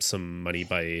free up some money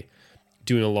by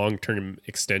doing a long-term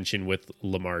extension with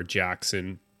Lamar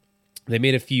Jackson. They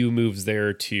made a few moves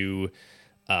there to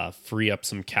free up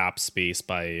some cap space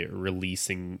by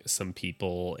releasing some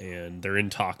people, and they're in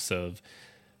talks of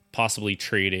possibly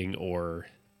trading, or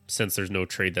since there's no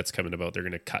trade that's coming about, they're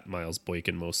going to cut Miles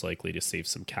Boykin most likely to save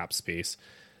some cap space.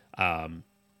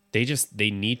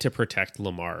 They need to protect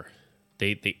Lamar.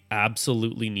 They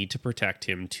absolutely need to protect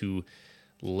him to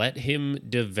let him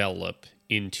develop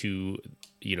into,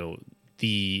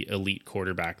 the elite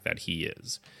quarterback that he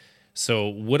is. So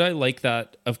would I like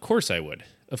that? Of course I would.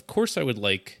 Of course I would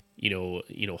like,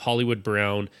 Hollywood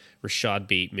Brown, Rashad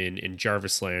Bateman, and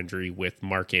Jarvis Landry with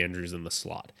Mark Andrews in the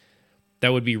slot.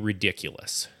 That would be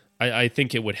ridiculous. I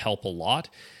think it would help a lot.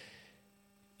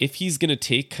 If he's going to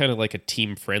take kind of like a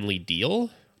team-friendly deal,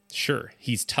 sure,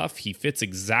 he's tough. He fits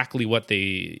exactly what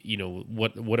they,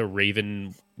 what a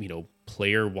Raven,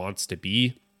 player wants to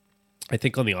be. I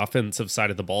think on the offensive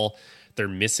side of the ball, they're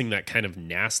missing that kind of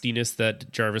nastiness that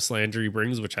Jarvis Landry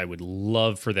brings, which I would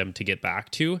love for them to get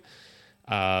back to.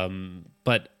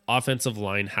 But offensive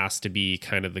line has to be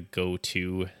kind of the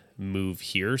go-to move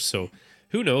here. So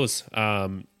who knows?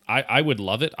 I would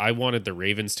love it. I wanted the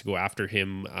Ravens to go after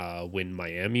him when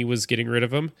Miami was getting rid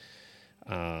of him.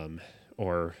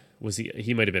 Or was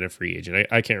he might have been a free agent.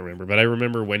 I can't remember, but I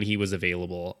remember when he was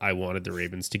available, I wanted the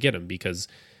Ravens to get him because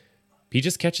he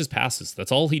just catches passes.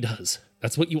 That's all he does.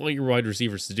 That's what you want your wide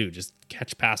receivers to do. Just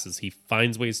catch passes. He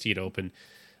finds ways to get open.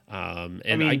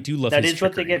 I do love that his is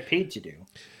trickery. what they get paid to do.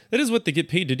 That is what they get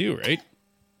paid to do, right?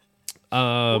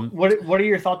 What are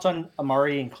your thoughts on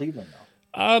Amari in Cleveland, though?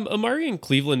 Amari in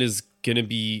Cleveland is going to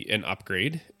be an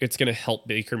upgrade. It's going to help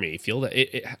Baker Mayfield.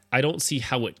 I don't see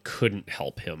how it couldn't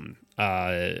help him.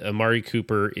 Amari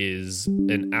Cooper is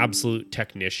an absolute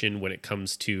technician when it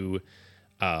comes to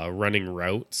running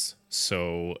routes.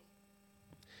 So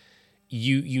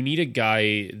you need a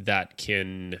guy that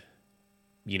can,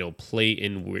 play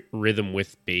in rhythm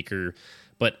with Baker.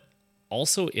 But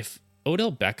also, if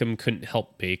Odell Beckham couldn't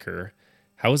help Baker,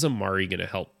 how is Amari going to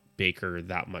help Baker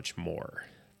that much more?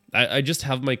 I just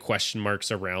have my question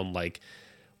marks around like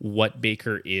what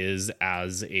Baker is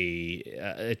as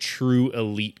a true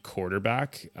elite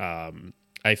quarterback.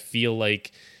 I feel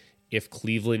like if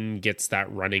Cleveland gets that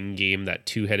running game, that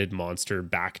two-headed monster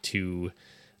back to,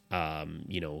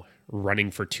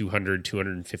 running for 200,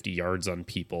 250 yards on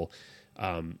people,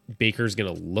 Baker's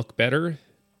going to look better,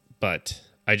 but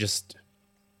I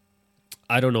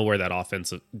don't know where that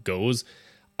offense goes.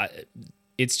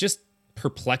 It's just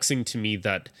perplexing to me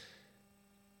that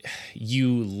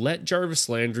you let Jarvis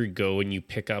Landry go and you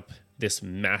pick up this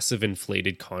massive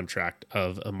inflated contract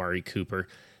of Amari Cooper,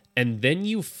 and then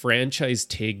you franchise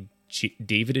tag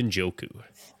David Njoku.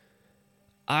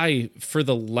 For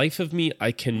the life of me,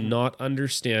 I cannot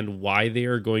understand why they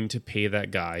are going to pay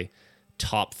that guy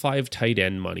top 5 tight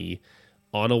end money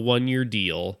on a 1-year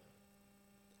deal.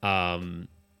 I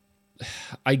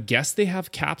guess they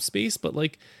have cap space, but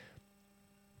like,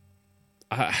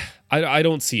 I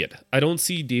don't see it. I don't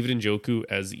see David Njoku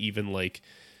as even like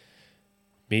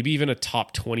maybe even a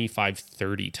top 25,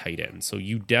 30 tight end. So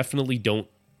you definitely don't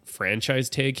franchise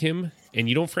tag him, and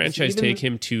you don't franchise tag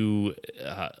him to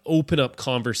open up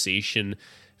conversation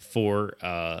for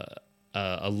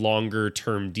a longer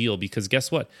term deal, because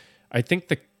guess what? I think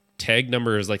the tag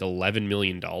number is like $11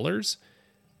 million.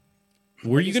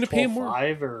 were you going to pay him more?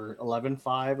 5 or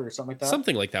 11.5 or something like that?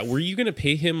 Something like that. Were you going to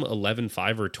pay him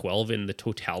 11.5 or 12 in the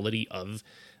totality of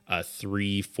a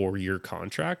 3-4 year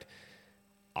contract?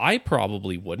 I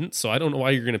probably wouldn't, so I don't know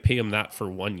why you're going to pay him that for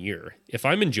 1 year. If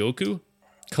I'm Njoku,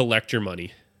 collect your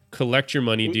money. Collect your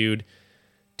money, dude.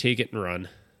 Take it and run.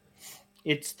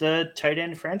 It's the tight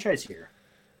end franchise here.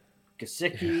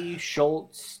 Gesicki,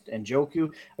 Schultz, and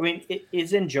Njoku. I mean,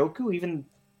 is Njoku even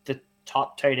the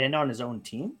top tight end on his own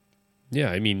team? Yeah,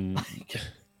 I mean,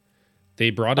 they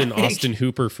brought in Austin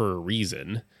Hooper for a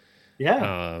reason.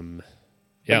 Yeah.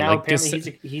 Yeah, now like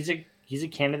apparently he's a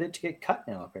candidate to get cut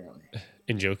now, apparently.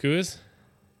 Njoku is?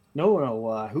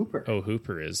 No, Hooper. Oh,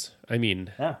 Hooper is. I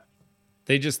mean, yeah.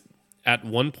 They just, at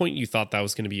one point you thought that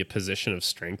was going to be a position of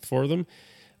strength for them.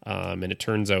 And it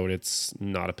turns out it's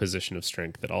not a position of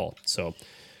strength at all. So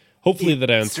hopefully that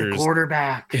answers. It's the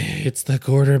quarterback. It's the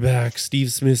quarterback.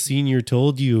 Steve Smith Sr.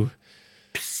 told you.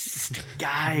 Psst,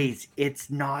 guys, it's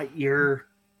not your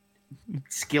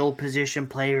skill position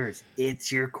players.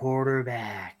 It's your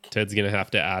quarterback. Ted's going to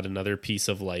have to add another piece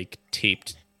of like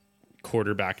taped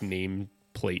quarterback name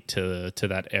plate to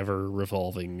that ever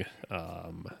revolving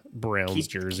Browns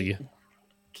jersey.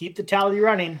 Keep the tally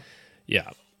running.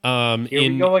 Yeah. Here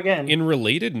we go again. In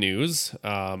related news,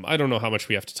 I don't know how much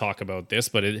we have to talk about this,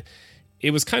 but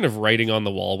it was kind of writing on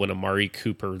the wall when Amari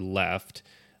Cooper left.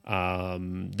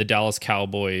 The Dallas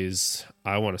Cowboys,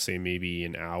 I want to say maybe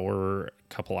a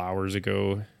couple hours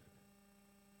ago,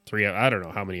 I don't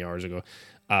know how many hours ago,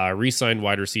 re-signed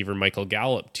wide receiver Michael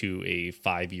Gallup to a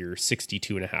 5-year,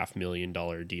 $62.5 million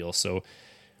deal. So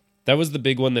that was the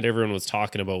big one that everyone was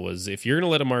talking about, was if you're going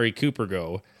to let Amari Cooper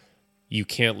go, you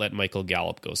can't let Michael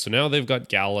Gallup go. So now they've got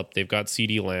Gallup, they've got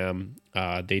CeeDee Lamb.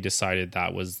 They decided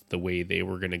that was the way they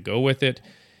were going to go with it.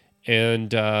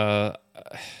 And I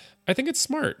think it's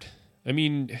smart. I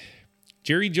mean,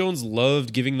 Jerry Jones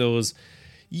loved giving those,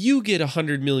 you get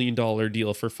 $100 million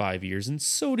deal for 5 years, and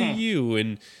so do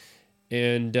you.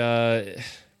 And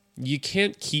you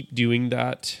can't keep doing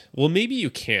that. Well, maybe you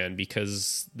can,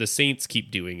 because the Saints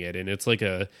keep doing it, and it's like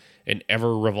an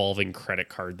ever revolving credit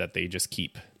card that they just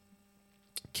keep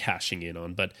cashing in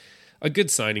on. But a good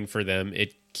signing for them.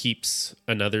 It keeps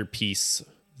another piece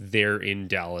there in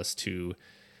Dallas to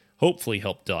hopefully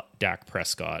help Dak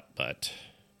Prescott, but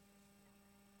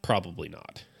probably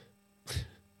not.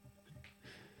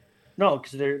 No,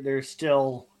 because they're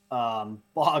still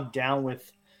bogged down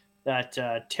with that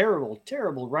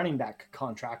terrible running back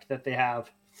contract that they have.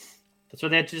 That's why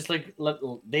they had to just let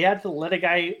a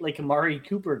guy like Amari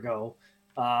Cooper go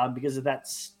because of that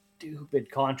stupid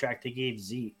contract they gave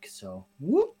Zeke. So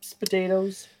whoops,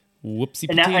 potatoes. Whoopsie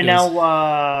and potatoes. And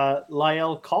now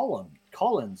Lyle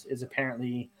Collins is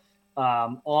apparently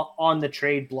on the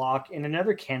trade block and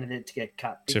another candidate to get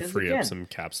cut. To free up some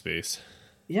cap space.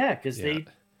 Yeah, because they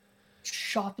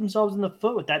shot themselves in the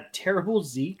foot with that terrible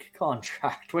Zeke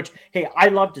contract, which, hey, I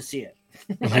love to see it.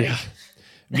 Yeah.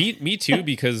 Me too,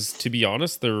 because to be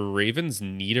honest, the Ravens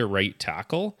need a right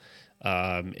tackle.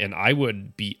 And I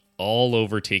would be all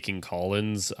over taking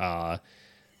Collins,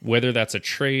 whether that's a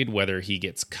trade, whether he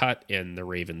gets cut and the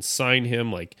Ravens sign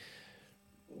him. Like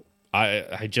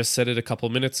I just said it a couple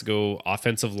minutes ago,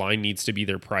 offensive line needs to be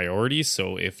their priority.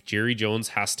 So if Jerry Jones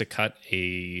has to cut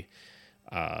a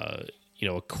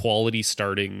quality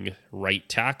starting right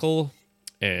tackle,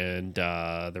 and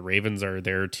the Ravens are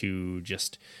there to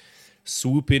just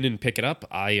swoop in and pick it up,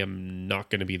 I am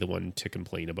not going to be the one to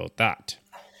complain about that.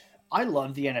 I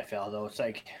love the NFL, though. It's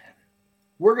like,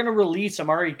 we're going to release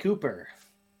Amari Cooper.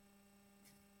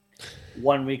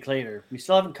 1 week later, we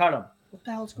still haven't cut him. What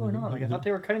the hell's going on? Like, I thought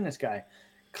they were cutting this guy.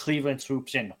 Cleveland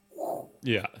swoops in.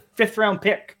 Yeah. 5th round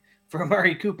pick for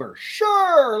Amari Cooper.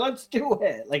 Sure, let's do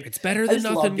it. Like, it's better than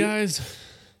nothing, guys.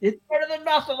 It's better than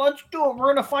nothing. Let's do it.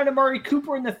 We're gonna find Amari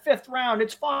Cooper in the 5th round.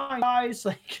 It's fine, guys.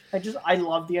 Like, I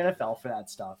love the NFL for that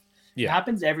stuff. Yeah. It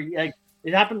happens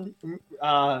it happened.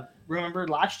 Remember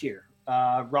last year,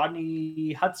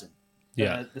 Rodney Hudson,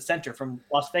 the center from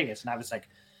Las Vegas, and I was like,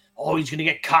 oh, he's gonna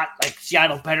get cut. Like,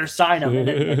 Seattle better sign him. And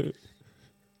then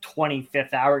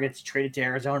 25th hour gets traded to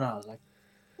Arizona. I was like,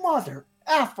 mother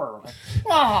effer.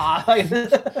 I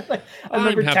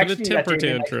remember having a texting temper you that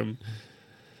day, tantrum.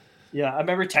 Yeah, I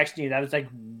remember texting you. That was like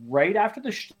right after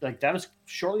that was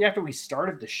shortly after we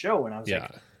started the show, and I was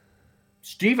like,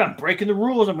 Steve, I'm breaking the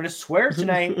rules. I'm going to swear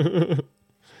tonight.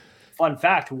 Fun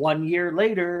fact, 1 year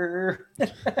later.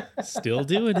 Still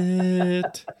doing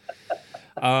it.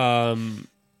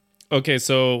 Okay,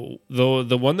 so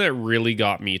the one that really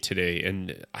got me today,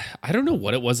 and I don't know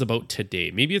what it was about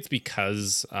today. Maybe it's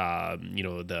because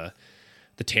the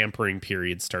tampering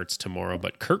period starts tomorrow,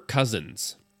 but Kirk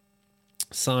Cousins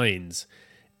signs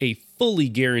a fully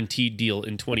guaranteed deal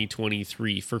in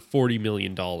 2023 for $40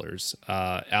 million.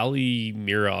 Ali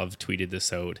Mirov tweeted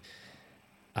this out.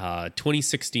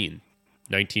 2016,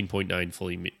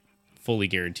 19.9 fully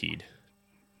guaranteed.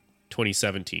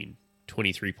 2017,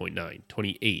 23.9,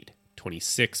 28,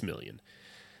 26 million.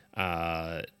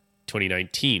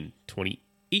 2019,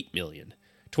 28 million.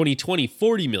 2020,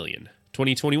 40 million.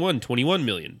 2021, 21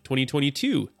 million.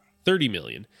 2022, 30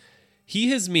 million. He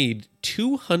has made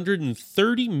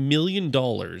 $230 million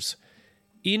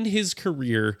in his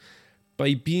career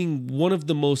by being one of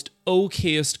the most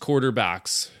okayest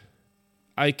quarterbacks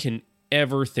I can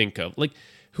ever think of. Like,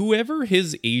 whoever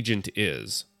his agent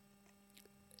is,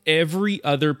 every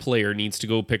other player needs to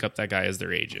go pick up that guy as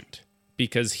their agent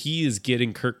because he is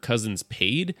getting Kirk Cousins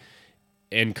paid,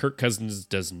 and Kirk Cousins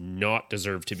does not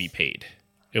deserve to be paid.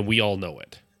 And we all know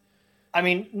it. I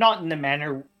mean, not in the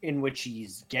manner in which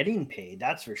he's getting paid,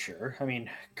 that's for sure. I mean,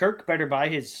 Kirk better buy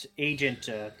his agent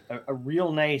a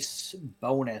real nice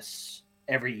bonus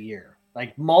every year,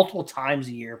 like multiple times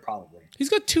a year, probably. He's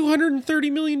got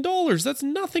 $230 million. That's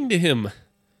nothing to him.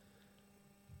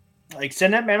 Like,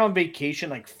 send that man on vacation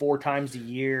like 4 times a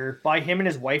year. Buy him and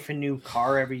his wife a new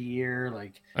car every year.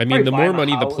 Like, I mean, the more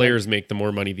money the players make, the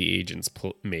more money the agents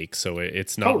make. So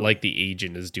it's not like the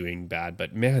agent is doing bad.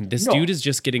 But man, this dude is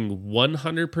just getting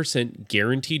 100%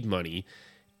 guaranteed money.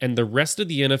 And the rest of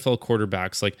the NFL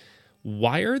quarterbacks, like,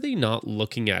 why are they not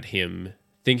looking at him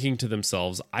thinking to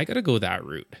themselves, I got to go that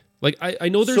route? Like, I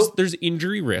know there's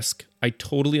injury risk. I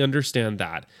totally understand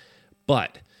that.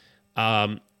 But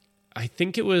I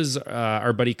think it was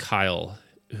our buddy Kyle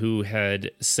who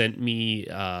had sent me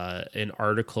an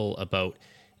article about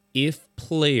if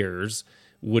players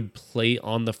would play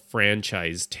on the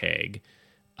franchise tag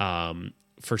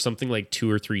for something like 2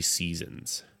 or 3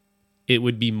 seasons, it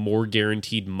would be more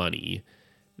guaranteed money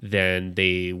than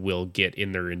they will get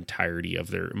in their entirety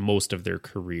of most of their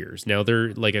careers. Now,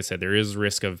 like I said, there is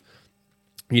risk of,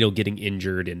 getting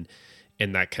injured and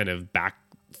that kind of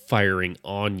backfiring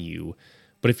on you.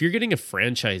 But if you're getting a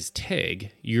franchise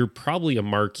tag, you're probably a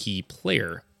marquee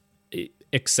player,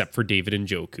 except for David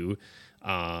Njoku,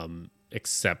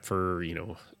 except for,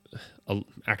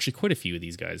 actually quite a few of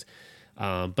these guys.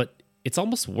 But it's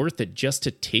almost worth it just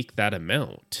to take that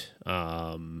amount.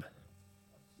 I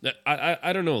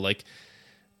don't know. Like,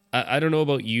 I don't know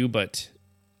about you, but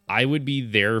I would be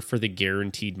there for the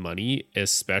guaranteed money,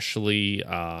 especially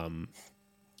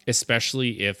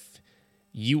if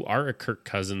you are a Kirk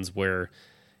Cousins where,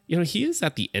 he is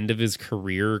at the end of his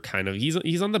career, kind of.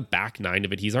 He's on the back 9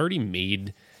 of it. He's already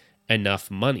made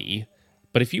enough money.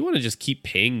 But if you want to just keep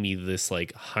paying me this,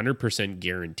 like, 100%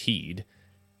 guaranteed,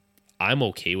 I'm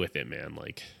okay with it, man.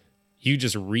 Like, you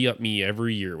just re-up me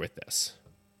every year with this.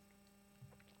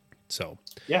 So.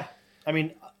 Yeah. I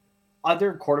mean,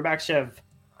 other quarterbacks have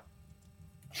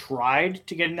tried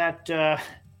to get in that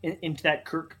into that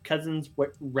Kirk Cousins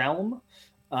realm.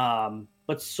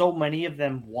 But so many of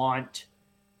them want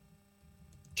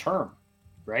term,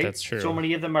 right? That's true. So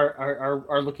many of them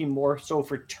are looking more so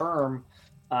for term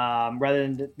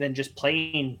rather than just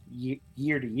playing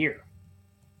year to year.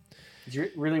 It's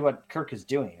really what Kirk is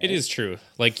doing. Right? It is true.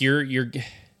 Like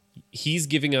he's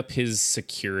giving up his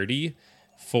security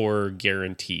for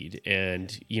guaranteed,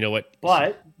 and you know what?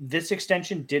 But this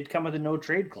extension did come with a no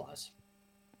trade clause.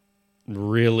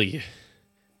 Really,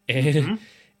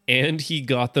 and he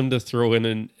got them to throw in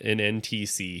an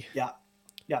NTC.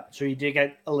 Yeah, so you did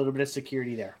get a little bit of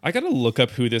security there. I got to look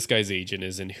up who this guy's agent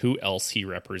is and who else he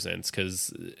represents,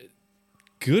 because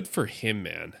good for him,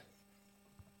 man.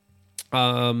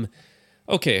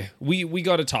 Okay, we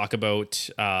got to talk about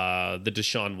the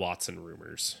Deshaun Watson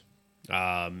rumors.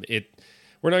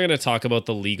 We're not going to talk about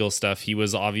the legal stuff. He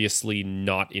was obviously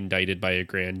not indicted by a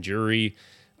grand jury,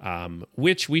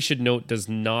 which we should note does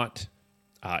not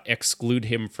exclude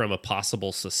him from a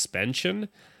possible suspension.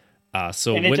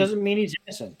 It doesn't mean he's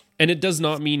innocent. And it does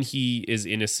not mean he is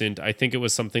innocent. I think it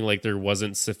was something like there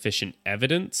wasn't sufficient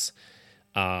evidence.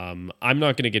 I'm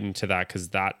not going to get into that because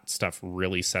that stuff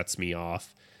really sets me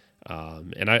off.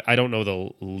 And I don't know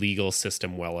the legal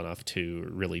system well enough to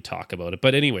really talk about it.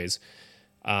 But anyways,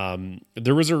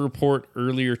 there was a report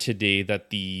earlier today that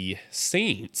the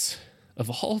Saints, of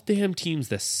all damn teams,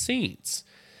 the Saints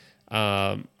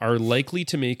are likely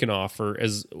to make an offer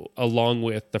along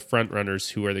with the front runners,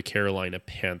 who are the Carolina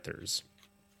Panthers.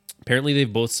 Apparently,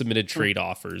 they've both submitted trade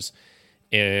offers,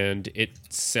 and it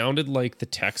sounded like the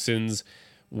Texans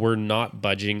were not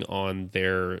budging on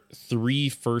their 3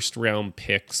 first-round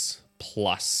picks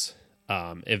plus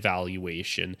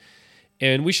evaluation.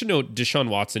 And we should note Deshaun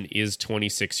Watson is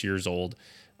 26 years old.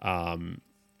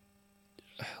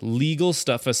 legal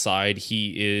stuff aside,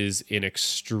 he is an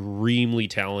extremely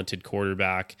talented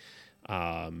quarterback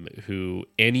who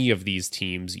any of these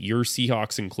teams, your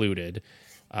Seahawks included,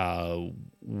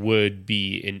 would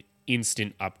be an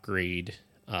instant upgrade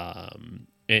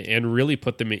and really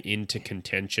put them into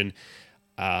contention.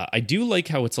 I do like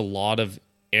how it's a lot of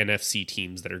NFC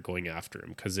teams that are going after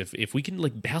him, because if we can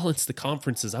like balance the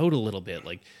conferences out a little bit,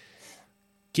 like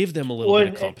give them a little bit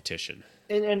of competition.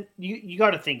 And you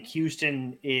got to think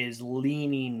Houston is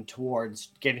leaning towards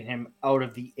getting him out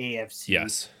of the AFC.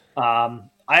 Yes. I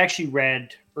actually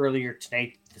read earlier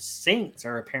tonight the Saints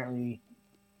are apparently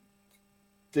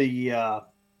the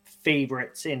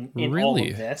favorites in all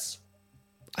of this.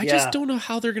 I just don't know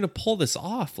how they're going to pull this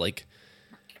off. Like,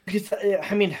 because,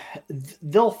 I mean,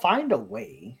 they'll find a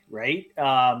way, right?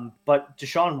 But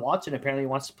Deshaun Watson apparently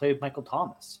wants to play with Michael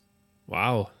Thomas.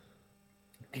 Wow.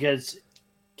 Because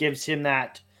gives him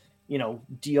that,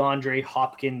 DeAndre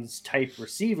Hopkins type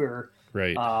receiver,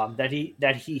 right?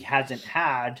 That he hasn't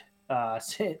had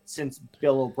since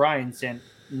Bill O'Brien sent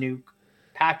Nuke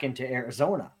Pack to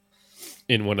Arizona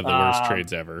in one of the worst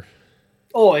trades ever.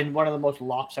 Oh, in one of the most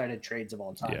lopsided trades of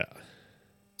all time.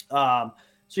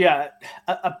 Yeah.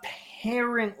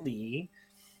 Apparently,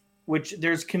 which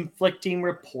there's conflicting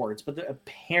reports, but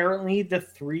apparently the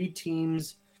three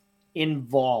teams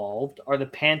involved are the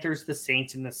Panthers, the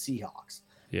Saints, and the Seahawks.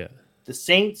 Yeah. The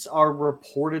Saints are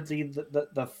reportedly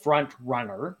the front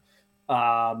runner.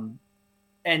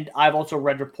 And I've also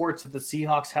read reports that the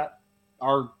Seahawks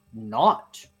are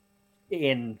not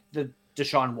in the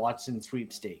Deshaun Watson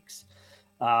sweepstakes.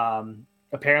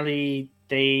 Apparently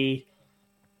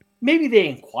maybe they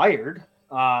inquired,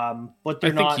 but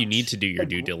they're not. I think you need to do your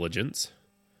due diligence.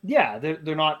 Yeah,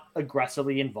 they're not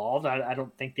aggressively involved. I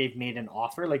don't think they've made an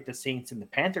offer like the Saints and the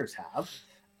Panthers have.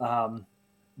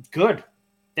 Good.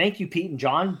 Thank you, Pete and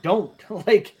John. Don't.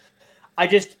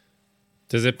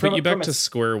 Does it put you back to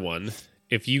square one?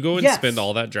 If you go and spend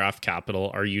all that draft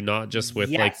capital, are you not just with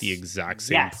like the exact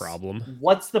same problem?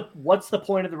 What's the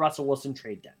point of the Russell Wilson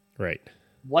trade then? Right.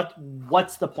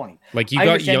 What's the point? Like, you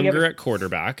got younger at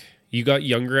quarterback.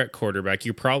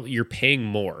 You're paying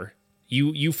more.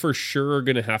 You for sure are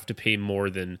going to have to pay more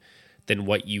than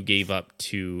what you gave up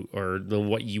to, or than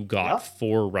what you got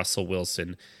for Russell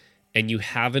Wilson. And you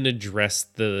haven't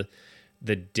addressed the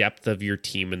depth of your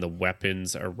team and the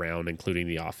weapons around, including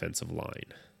the offensive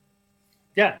line.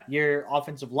 Yeah, your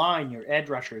offensive line, your edge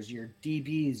rushers, your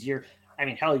DBs, you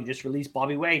just released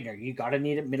Bobby Wagner. You got to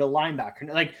need a middle linebacker.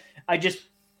 Like,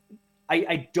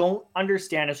 I don't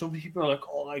understand it. So many people are like,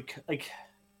 oh, like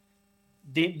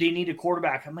they need a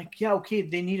quarterback. I'm like, yeah, okay,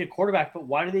 they need a quarterback, but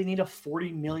why do they need a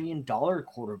 $40 million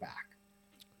quarterback?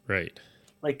 Right.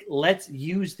 Like, let's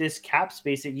use this cap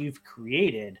space that you've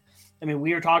created. I mean,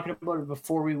 we were talking about it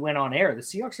before we went on air. The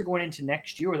Seahawks are going into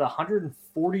next year with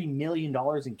 $140 million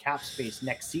in cap space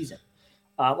next season,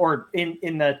 or in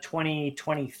the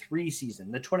 2023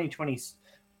 season. The 2020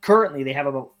 currently they have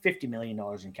about $50 million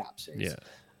in cap space. Yeah.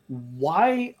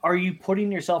 Why are you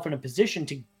putting yourself in a position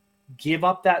to give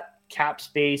up that cap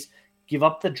space, give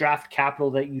up the draft capital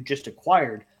that you just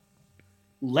acquired?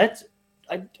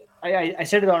 I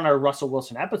said it on our Russell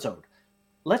Wilson episode.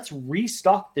 Let's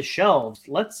restock the shelves.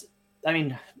 Like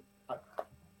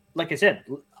I said,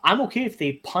 I'm okay if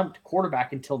they punt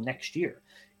quarterback until next year.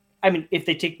 I mean, if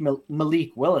they take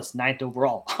Malik Willis 9th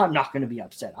overall, I'm not going to be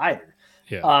upset either.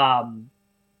 Yeah.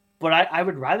 But I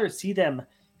would rather see them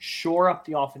shore up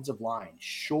the offensive line,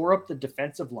 shore up the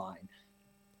defensive line.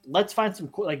 Let's find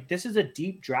some this is a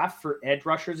deep draft for edge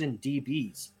rushers and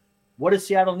DBs. What does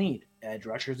Seattle need? Edge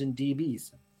rushers and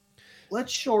DBs.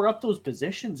 Let's shore up those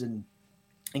positions and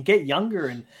get younger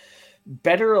and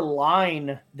better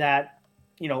align that,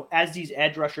 as these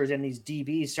edge rushers and these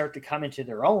DBs start to come into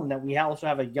their own, that we also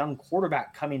have a young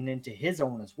quarterback coming into his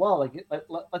own as well.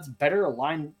 Let's better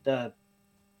align the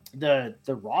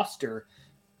roster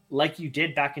like you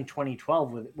did back in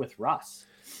 2012 with Russ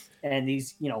and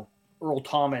these, Earl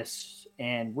Thomas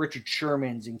and Richard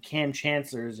Shermans and Cam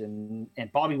Chancellors and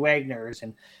Bobby Wagners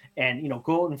and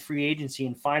go out in free agency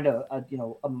and find a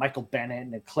Michael Bennett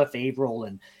and a Cliff Averill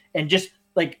and just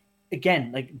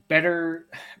better.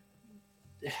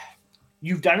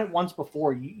 You've done it once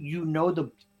before. You know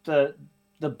the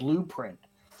blueprint.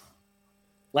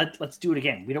 Let's do it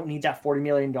again. We don't need that $40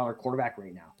 million quarterback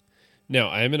right now. No,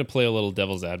 I am going to play a little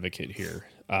devil's advocate here.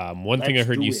 One thing I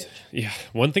heard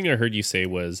you say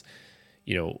was,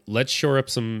 let's shore up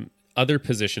some other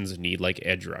positions of need like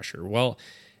edge rusher. Well,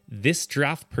 this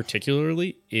draft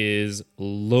particularly is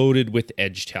loaded with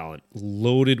edge talent,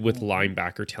 loaded with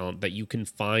linebacker talent that you can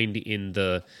find in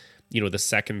the the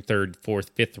second, third,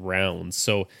 fourth, fifth rounds.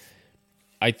 So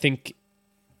I think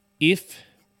if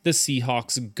the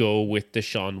Seahawks go with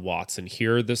Deshaun Watson,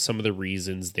 here are some of the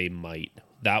reasons they might.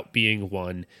 That being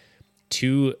one.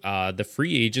 Two, the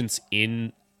free agents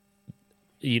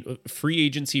free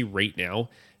agency right now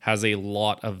has a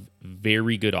lot of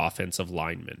very good offensive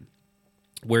linemen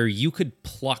where you could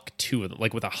pluck two of them.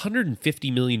 Like with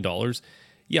 $150 million,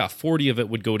 yeah, 40 of it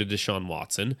would go to Deshaun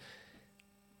Watson.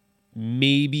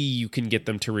 Maybe you can get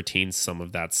them to retain some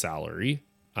of that salary.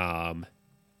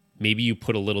 Maybe you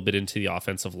put a little bit into the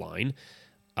offensive line.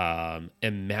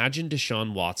 Imagine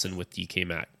Deshaun Watson with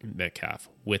DK Metcalf,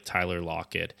 with Tyler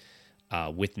Lockett,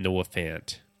 with Noah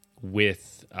Fant,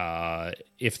 with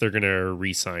if they're going to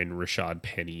re-sign Rashad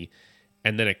Penny,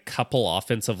 and then a couple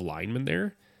offensive linemen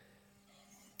there.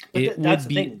 But it would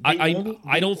be.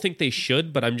 I don't think they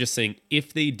should, but I'm just saying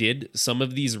if they did, some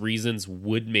of these reasons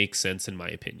would make sense in my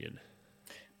opinion.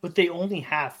 But they only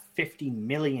have $50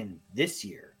 million this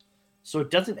year, so it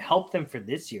doesn't help them for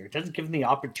this year. It doesn't give them the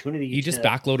opportunity. You just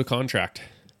backload a contract.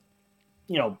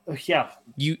 Yeah.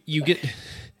 You get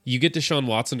Deshaun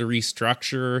Watson to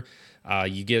restructure.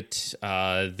 You get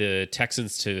the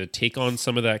Texans to take on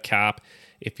some of that cap.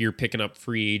 If you're picking up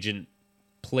free agent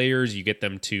players, you get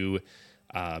them to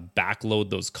backload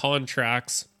those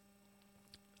contracts.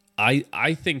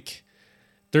 I think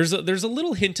there's a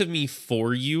little hint of me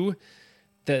for you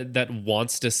that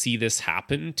wants to see this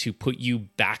happen to put you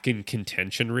back in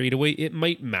contention right away. It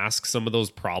might mask some of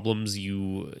those problems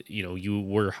you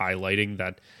were highlighting,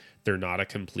 that they're not a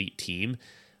complete team.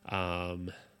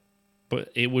 But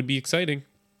it would be exciting.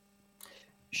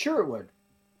 Sure it would.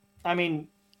 I mean,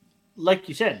 like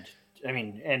you said,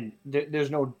 and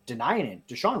there's no denying it.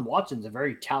 Deshaun Watson's a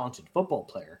very talented football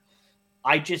player.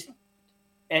 I just,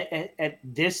 at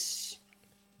this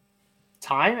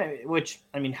time, which,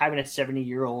 having a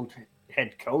 70-year-old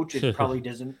head coach, it probably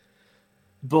doesn't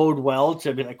bode well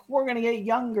to be like, we're going to get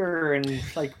younger and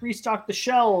like restock the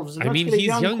shelves. And he's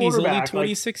young. He's only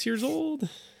 26 years old.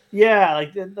 Yeah,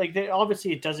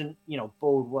 obviously it doesn't,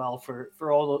 bode well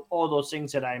for all those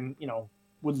things that I'm,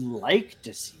 would like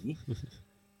to see.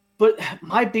 But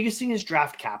my biggest thing is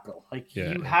draft capital.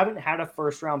 You haven't had a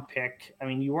first round pick.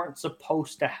 You weren't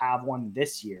supposed to have one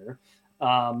this year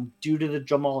due to the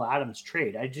Jamal Adams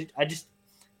trade. I just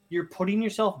you're putting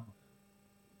yourself.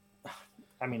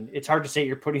 It's hard to say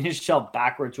you're putting yourself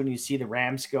backwards when you see the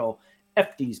Rams go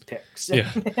F these picks. Yeah.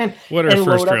 What are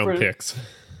first round picks?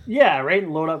 Yeah, right,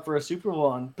 and load up for a Super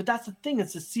Bowl. But that's the thing,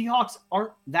 is the Seahawks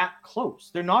aren't that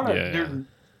close. They're not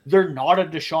they're not a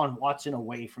Deshaun Watson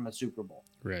away from a Super Bowl.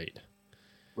 Right.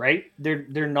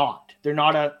 They're not. They're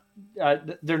not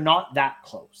that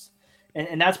close.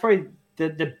 And that's probably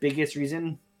the biggest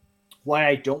reason why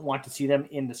I don't want to see them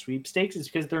in the sweepstakes, is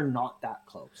because they're not that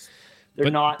close.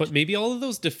 But maybe all of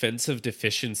those defensive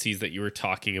deficiencies that you were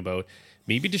talking about,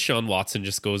 maybe Deshaun Watson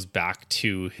just goes back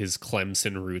to his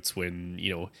Clemson roots when,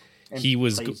 he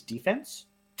was plays defense.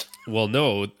 Well,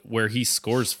 no, where he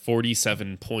scores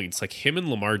 47 points, like him and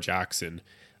Lamar Jackson,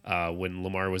 when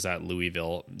Lamar was at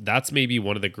Louisville. That's maybe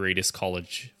one of the greatest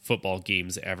college football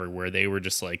games ever, where they were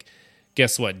just like,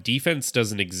 guess what? Defense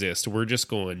doesn't exist. We're just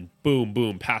going boom,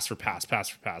 boom, pass for pass,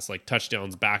 like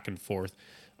touchdowns back and forth.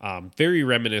 Very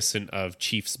reminiscent of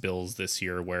Chiefs Bills this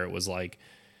year, where it was like,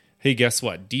 hey, guess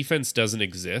what? Defense doesn't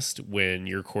exist when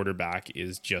your quarterback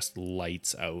is just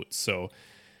lights out. So,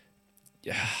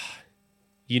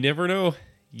 you never know.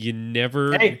 You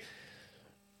never. Hey,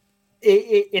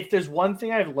 if there's one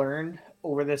thing I've learned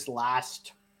over this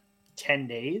last 10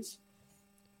 days,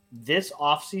 this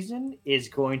offseason is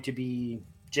going to be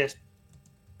just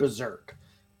berserk.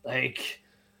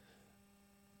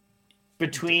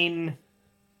 Between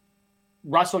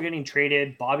Russell getting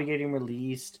traded, Bobby getting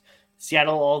released,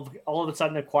 Seattle all of a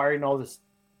sudden acquiring all this,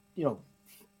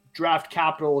 draft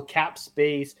capital, cap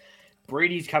space.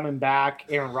 Brady's coming back.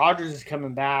 Aaron Rodgers is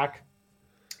coming back.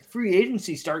 Free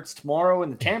agency starts tomorrow in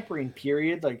the tampering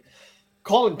period.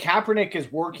 Colin Kaepernick is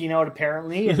working out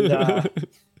apparently, and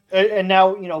and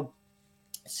now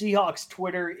Seahawks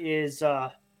Twitter is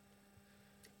a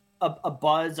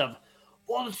buzz of,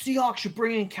 well, the Seahawks should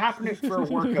bring in Kaepernick for a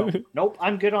workout. Nope,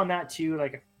 I'm good on that too.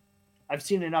 I've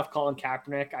seen enough Colin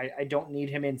Kaepernick. I don't need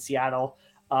him in Seattle.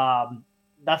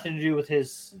 Nothing to do with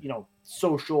his,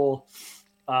 social.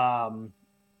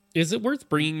 Is it worth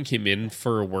bringing him in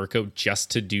for a workout just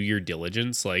to do your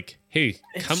diligence? Hey,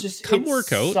 come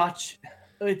work out.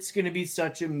 It's going to be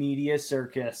such a media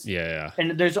circus. Yeah.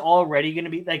 And there's already going to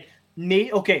be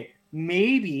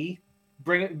maybe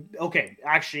bring it. Okay,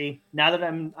 actually, now that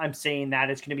I'm saying that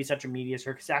it's going to be such a media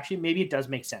circus, actually, maybe it does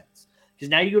make sense. Because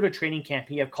now you go to training camp,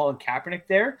 and you have Colin Kaepernick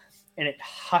there, and it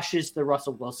hushes the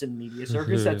Russell Wilson media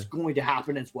circus. That's going to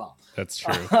happen as well. That's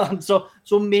true. So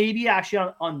maybe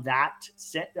actually on that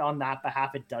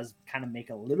behalf, it does kind of make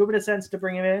a little bit of sense to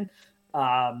bring him in.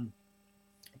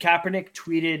 Kaepernick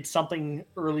tweeted something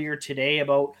earlier today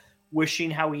about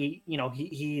wishing how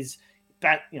he's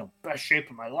best shape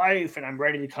of my life, and I'm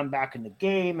ready to come back in the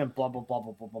game, and blah blah blah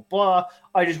blah blah blah blah.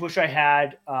 I just wish I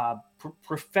had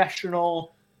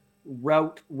professional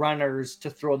route runners to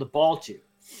throw the ball to.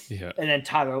 Yeah. And then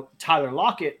Tyler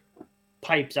Lockett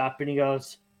pipes up and he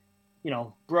goes,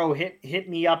 bro, hit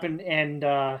me up and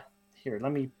here,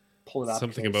 let me pull it up.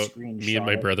 Something about me and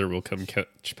my brother will come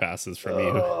catch passes from you.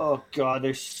 Oh God,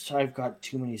 I've got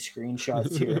too many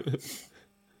screenshots here.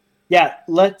 Yeah,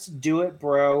 let's do it,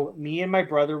 bro. Me and my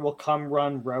brother will come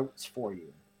run routes for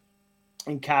you.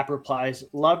 And Cap replies,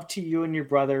 love to you and your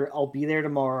brother. I'll be there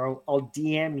tomorrow. I'll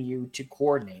DM you to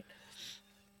coordinate.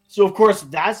 So, of course,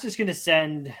 that's just going to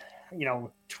send,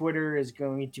 Twitter is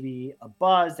going to be a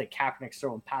buzz that Kaepernick's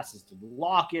throwing passes to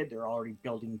Lockett. They're already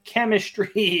building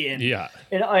chemistry and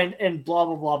blah,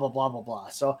 blah, blah, blah, blah, blah, blah.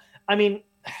 So, I mean,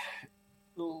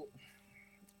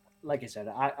 like I said,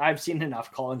 I've seen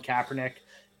enough Colin Kaepernick.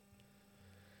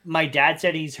 My dad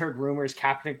said he's heard rumors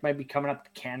Kaepernick might be coming up to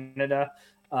Canada.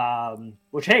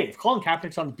 Which, hey, if Colin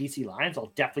Kaepernick's on the BC Lions,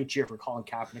 I'll definitely cheer for Colin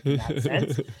Kaepernick in that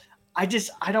sense.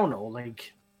 I don't know,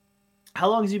 like, how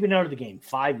long has he been out of the game?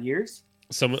 5 years?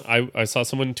 I saw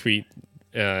someone tweet,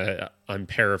 I'm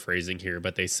paraphrasing here,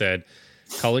 but they said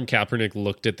Colin Kaepernick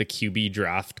looked at the QB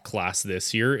draft class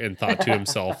this year and thought to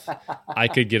himself, I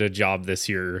could get a job this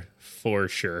year for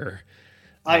sure.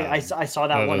 I saw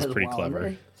that one. That was as pretty well.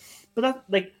 clever. But that,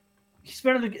 like, he's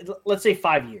been in the, let's say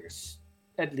 5 years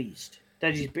at least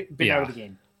that he's been out of the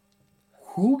game.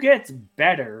 Who gets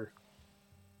better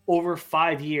over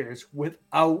 5 years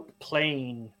without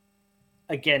playing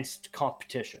against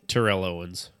competition? Terrell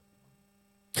Owens.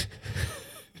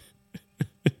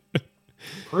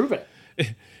 Prove it.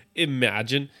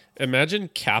 Imagine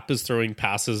Cap is throwing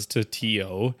passes to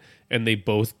T.O. and they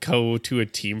both go to a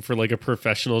team for like a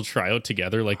professional tryout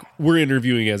together. Like, we're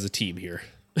interviewing as a team here.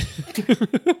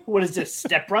 What is this,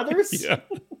 Step Brothers? Yeah.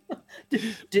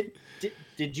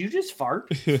 Did you just fart?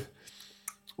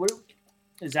 What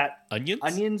is that?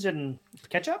 Onions and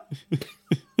ketchup?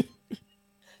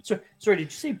 Sorry, did you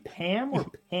say Pam or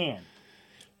Pan?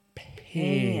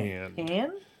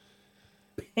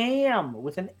 Pan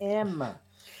with an M.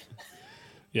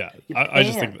 Yeah, I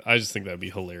just think that'd be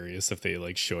hilarious if they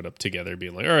like showed up together,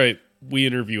 being like, "All right, we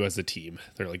interview as a team."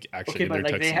 They're like actually in their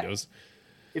tuxedos.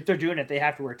 If they're doing it, they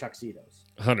have to wear tuxedos.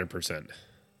 100%,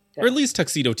 or at least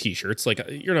tuxedo t-shirts. Like,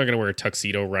 you're not going to wear a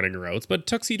tuxedo running routes, but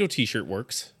tuxedo t-shirt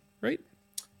works, right?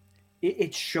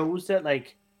 It shows that,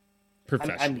 like,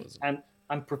 professionalism.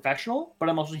 I'm professional, but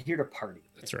I'm also here to party.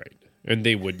 That's right, and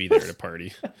they would be there to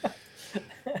party.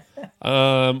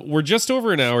 We're just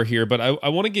over an hour here, but I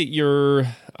want to get your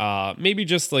maybe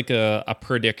just like a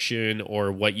prediction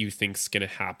or what you think's going to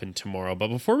happen tomorrow. But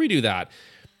before we do that,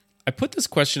 I put this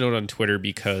question out on Twitter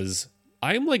because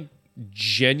I'm like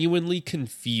genuinely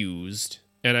confused,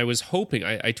 and I was hoping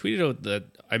I tweeted out that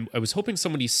I was hoping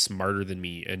somebody smarter than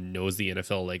me and knows the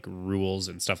NFL like rules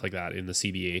and stuff like that in the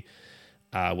CBA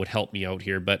would help me out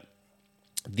here. But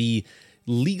the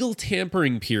legal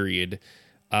tampering period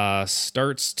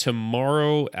starts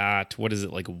tomorrow at, what is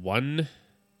it, like 1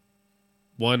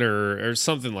 or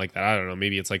something like that. I don't know.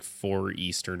 Maybe it's like 4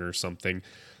 Eastern or something.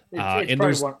 It's and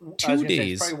there's 2 it's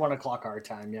days. probably 1 o'clock our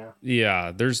time. Yeah.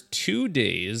 Yeah. There's 2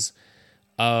 days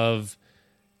of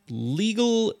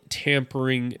legal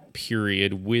tampering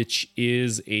period, which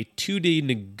is a 2-day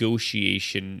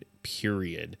negotiation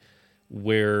period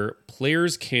where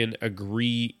players can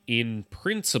agree in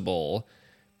principle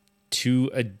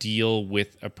to a deal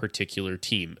with a particular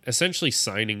team, essentially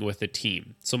signing with a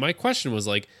team. So my question was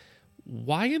like,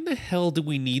 why in the hell do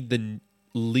we need the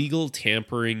legal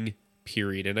tampering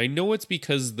period? And I know it's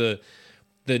because the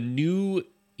new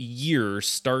year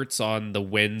starts on the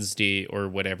Wednesday or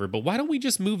whatever, but why don't we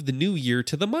just move the new year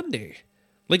to the Monday?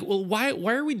 Like, well, why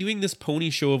are we doing this pony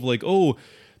show of like, oh,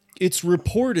 it's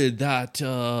reported that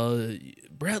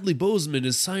Bradley Bozeman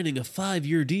is signing a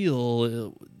 5-year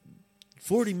deal,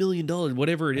 $40 million,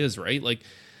 whatever it is, right? Like,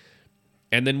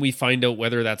 and then we find out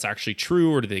whether that's actually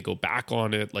true or do they go back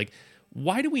on it? Like,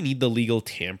 why do we need the legal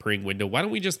tampering window? Why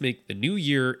don't we just make the new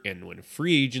year and when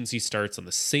free agency starts on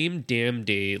the same damn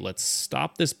day? Let's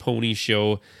stop this pony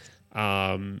show.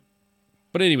 But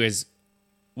anyways,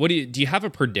 do you have a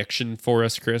prediction for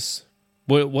us, Chris?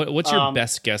 What's your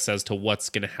best guess as to what's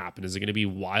going to happen? Is it going to be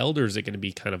wild or is it going to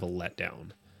be kind of a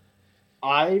letdown?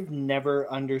 I've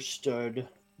never understood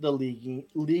the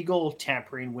legal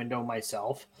tampering window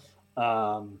myself.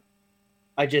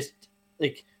 I just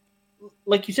like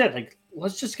you said, like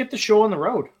let's just get the show on the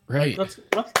road. Right.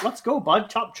 Like let's go, bud.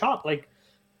 Chop. Like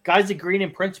guys agreeing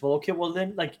in principle. Okay, well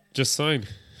then like just sign.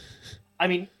 I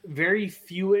mean, very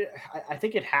few. I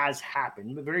think it has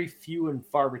happened, but very few and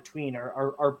far between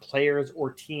are players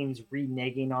or teams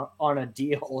reneging on a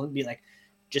deal and be like,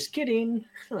 "Just kidding,"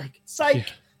 like psych, Yeah.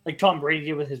 like Tom Brady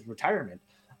did with his retirement,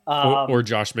 or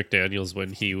Josh McDaniels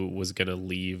when he was going to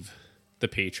leave the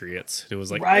Patriots. It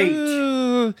was like, right.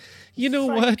 You know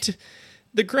Psych. what?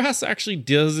 The grass actually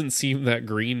doesn't seem that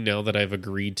green now that I've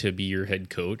agreed to be your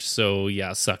head coach. So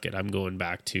yeah, suck it. I'm going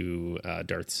back to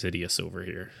Darth Sidious over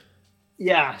here.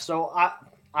 Yeah, so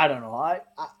I don't know.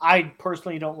 I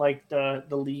personally don't like the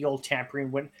legal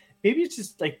tampering when maybe it's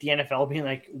just like the NFL being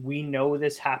like, we know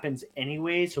this happens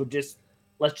anyway, so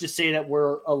let's just say that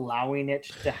we're allowing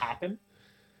it to happen.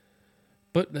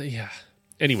 But yeah.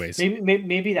 Anyways,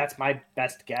 maybe that's my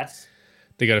best guess.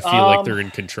 They got to feel like they're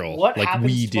in control. What like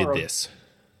we did tomorrow? this.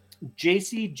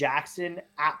 J.C. Jackson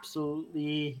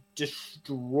absolutely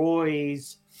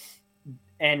destroys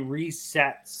and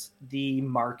resets the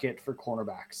market for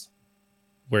cornerbacks.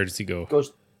 Where does he go?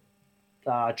 Goes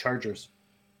Chargers.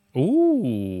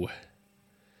 Ooh.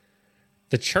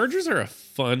 The Chargers are a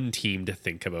fun team to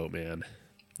think about, man.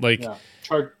 Like, yeah.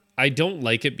 I don't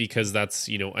like it because that's,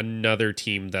 another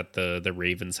team that the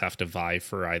Ravens have to vie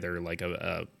for either like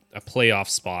a playoff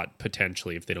spot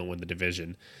potentially if they don't win the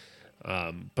division.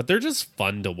 But they're just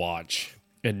fun to watch.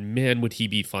 And man, would he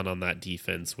be fun on that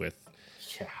defense with...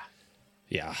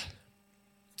 Yeah.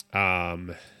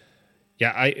 That's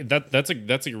a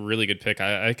really good pick.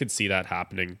 I could see that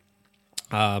happening.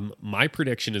 My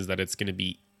prediction is that it's going to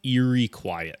be eerie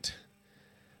quiet.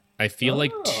 I feel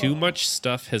like too much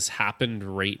stuff has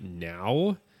happened right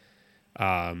now,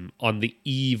 on the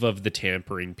eve of the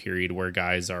tampering period where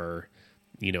guys are,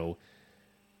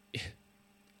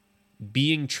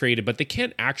 being traded, but they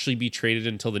can't actually be traded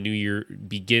until the new year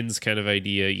begins kind of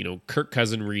idea. Kirk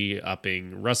Cousins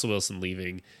re-upping, Russell Wilson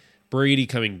leaving, Brady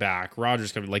coming back,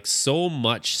 Rodgers coming, like so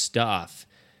much stuff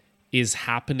is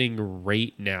happening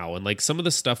right now. And like some of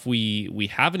the stuff we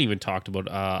haven't even talked about.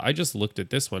 I just looked at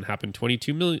this one, happened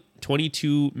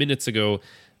 22 minutes ago.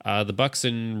 The Bucks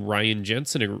and Ryan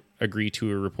Jensen agreed to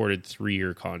a reported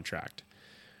 3-year contract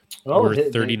worth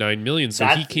 $39 million. So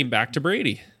he came back to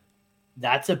Brady.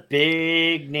 That's a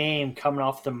big name coming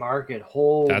off the market.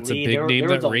 Holy, that's a big name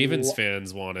that Ravens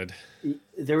fans wanted.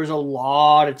 There was a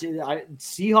lot of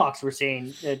Seahawks were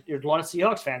saying that there's a lot of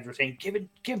Seahawks fans were saying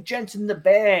give Jensen the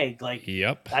bag. Like,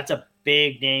 yep, that's a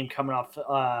big name coming off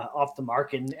the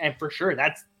market, and for sure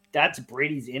that's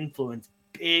Brady's influence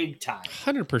big time.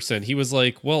 100%. He was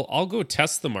like, well, I'll go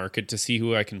test the market to see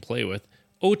who I can play with.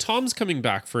 Oh, Tom's coming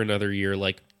back for another year.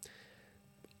 Like,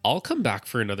 I'll come back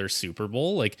for another Super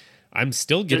Bowl. Like, I'm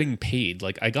still getting paid.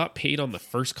 Like, I got paid on the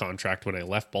first contract when I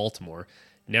left Baltimore.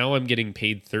 Now I'm getting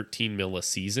paid $13 million a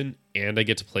season, and I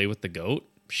get to play with the GOAT.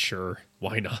 Sure,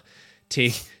 why not?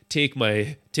 Take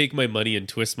my money and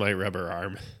twist my rubber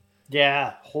arm.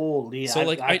 Yeah, holy. So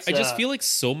I just feel like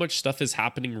so much stuff is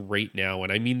happening right now,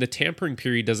 and I mean the tampering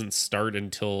period doesn't start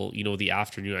until the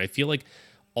afternoon. I feel like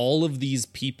all of these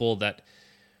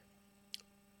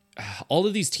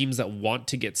teams that want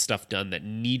to get stuff done, that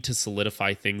need to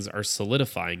solidify things, are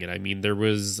solidifying it. I mean, there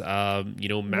was,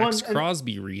 Max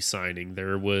Crosby re-signing.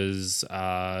 There was,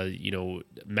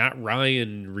 Matt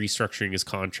Ryan restructuring his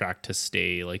contract to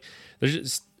stay. Like, there's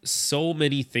just so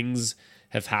many things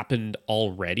have happened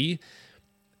already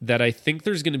that I think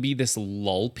there's going to be this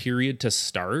lull period to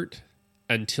start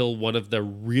until one of the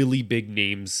really big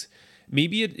names.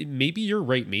 Maybe you're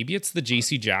right. Maybe it's the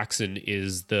J.C. Jackson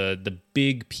is the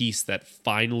big piece that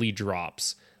finally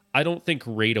drops. I don't think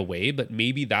right away, but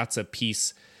maybe that's a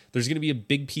piece. There's going to be a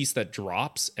big piece that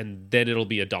drops, and then it'll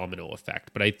be a domino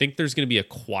effect. But I think there's going to be a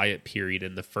quiet period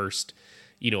in the first,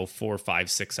 4,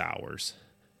 5, 6 hours.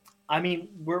 I mean,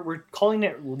 we're calling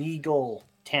it legal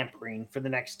tampering for the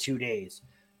next 2 days.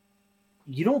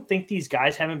 You don't think these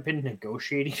guys haven't been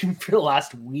negotiating for the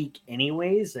last week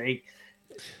anyways?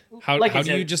 How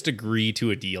do you just agree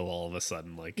to a deal all of a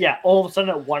sudden? Like, yeah, all of a sudden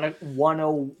at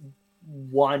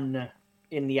 1:01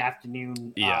 in the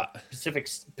afternoon, Pacific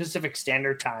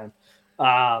Standard Time,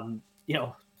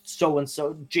 so and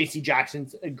so J.C.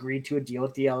 Jackson's agreed to a deal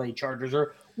with the LA Chargers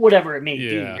or whatever it may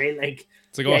be, right? Like,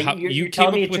 it's like, you're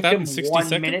telling me it took him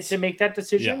 1 minute to make that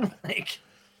decision?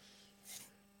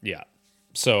 Yeah.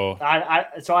 So I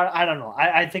don't know.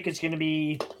 I think it's going to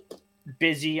be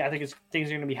busy. I think things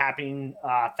are going to be happening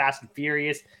fast and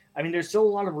furious. I mean, there's still a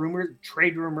lot of rumors,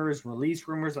 trade rumors, release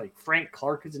rumors. Like Frank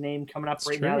Clark is a name coming up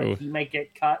right now that he might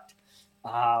get cut.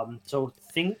 So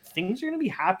things are going to be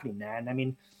happening, man. I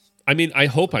mean, I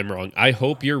hope I'm wrong. I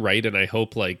hope you're right, and I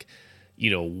hope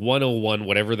 101,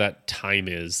 whatever that time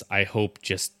is. I hope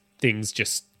things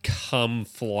just come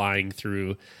flying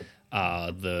through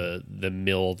the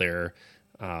mill there.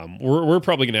 We're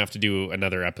probably gonna have to do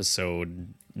another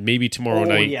episode, maybe tomorrow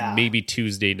night, maybe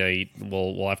Tuesday night.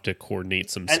 We'll have to coordinate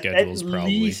some schedules. At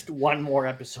least one more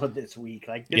episode this week.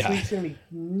 Like this week's gonna be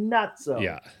nuts.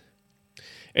 Yeah,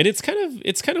 and it's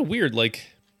kind of weird. Like,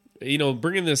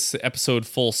 bringing this episode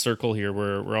full circle here.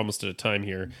 We're almost at a time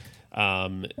here.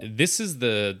 This is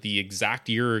the exact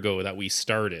year ago that we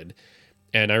started,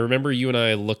 and I remember you and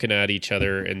I looking at each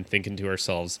other and thinking to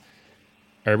ourselves,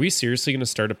 are we seriously going to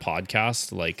start a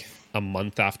podcast like a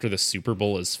month after the Super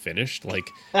Bowl is finished? Like,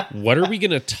 what are we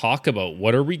going to talk about?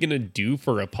 What are we going to do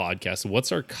for a podcast?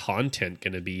 What's our content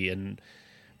going to be? And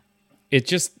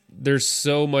there's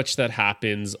so much that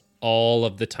happens all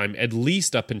of the time, at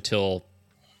least up until,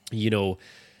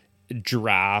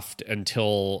 draft,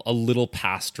 until a little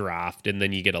past draft. And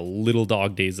then you get a little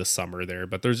dog days of summer there.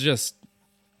 But there's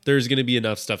going to be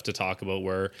enough stuff to talk about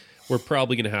where we're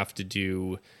probably going to have to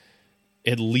do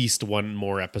at least one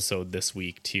more episode this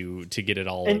week to get it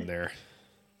all in there.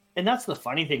 And that's the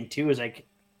funny thing too, is like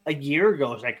a year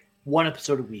ago, it's like one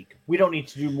episode a week. We don't need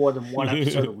to do more than one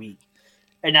episode a week.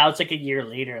 And now it's like a year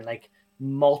later, and like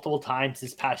multiple times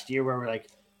this past year where we're like,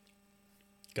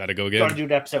 gotta go again. Gotta do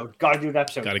an episode. Gotta do an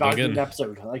episode. Gotta do an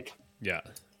episode. Like, yeah.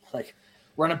 Like,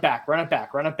 run it back.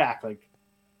 Like,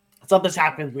 something's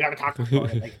happened. We gotta talk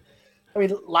about it. Like, I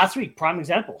mean, last week, prime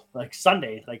example, like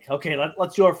Sunday, like, okay,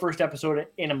 let's do our first episode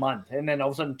in a month. And then all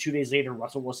of a sudden, 2 days later,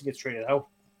 Russell Wilson gets traded out.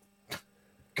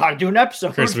 Gotta do an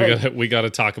episode. Chris, we gotta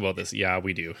talk about this. Yeah,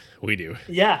 we do.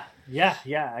 Yeah.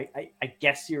 I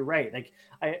guess you're right. Like,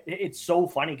 it's so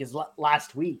funny because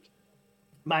last week,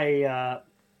 my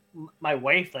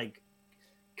wife, like,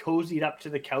 cozied up to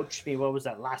the couch to me. What was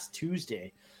that, last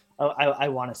Tuesday? I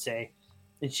want to say.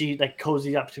 And she like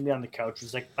cozied up to me on the couch.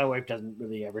 She's like, my wife doesn't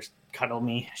really ever cuddle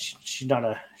me. She's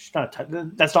not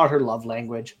that's not her love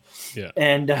language. Yeah.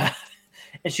 And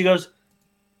she goes,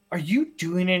 "Are you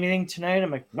doing anything tonight?"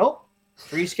 I'm like, "Nope,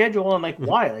 free schedule." I'm like,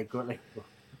 "Why? Like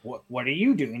what are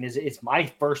you doing?" It's my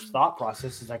first thought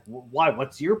process is like, "Why?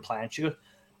 What's your plan?" She goes,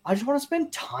 "I just want to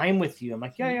spend time with you." I'm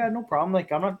like, yeah, no problem.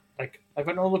 Like, I'm not like, I've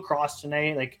got no lacrosse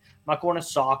tonight. Like, I'm not going to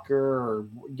soccer or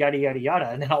yada, yada, yada.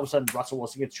 And then all of a sudden Russell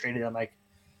Wilson gets traded. I'm like,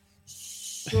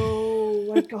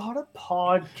 so I got a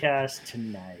podcast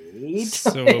tonight.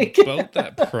 So about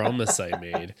that promise I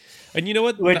made. And you know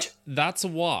what? That's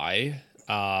why,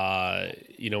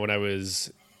 when I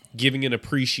was giving an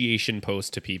appreciation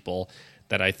post to people,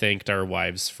 that I thanked our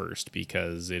wives first,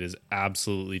 because it is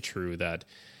absolutely true that,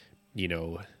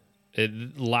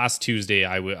 last Tuesday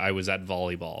I was at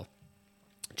volleyball,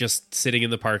 just sitting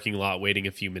in the parking lot waiting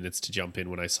a few minutes to jump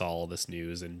in when I saw all this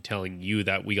news and telling you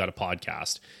that we got a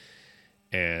podcast.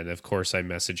 And of course I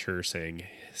messaged her saying,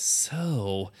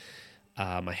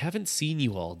 I haven't seen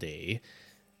you all day.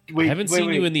 I haven't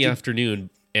seen you in the afternoon,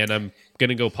 and I'm going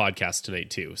to go podcast tonight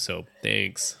too. So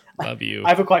thanks. Love you. I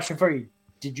have a question for you.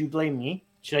 Did you blame me?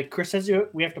 She's like, Chris says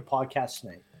we have to podcast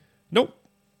tonight. Nope.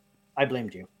 I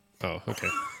blamed you. Oh, okay.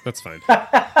 That's fine.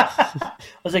 I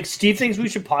was like, Steve thinks we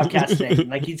should podcast today. I'm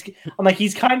like,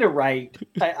 he's kind of right.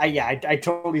 I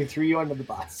totally threw you under the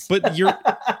bus. But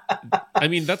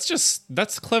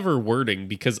that's clever wording,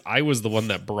 because I was the one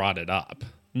that brought it up.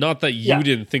 Not that you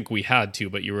didn't think we had to,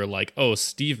 but you were like, oh,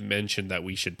 Steve mentioned that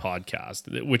we should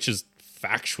podcast, which is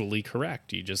factually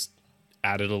correct. You just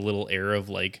added a little air of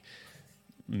like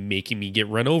making me get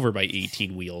run over by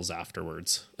 18 wheels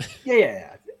afterwards.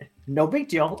 Yeah. No big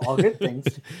deal. All good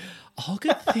things. All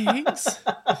good things.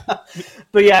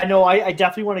 But yeah, no, I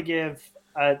definitely want to give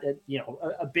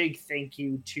a big thank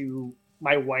you to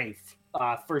my wife,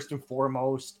 first and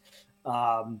foremost,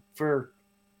 for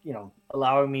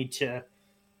allowing me to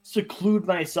seclude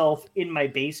myself in my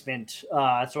basement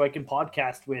so I can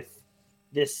podcast with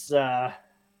this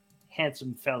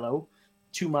handsome fellow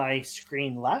to my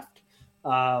screen left.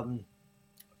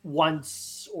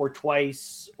 Once or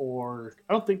twice, or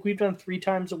I don't think we've done 3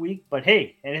 times a week, but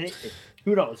hey, anything,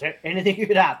 who knows? Anything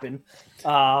could happen.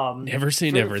 Never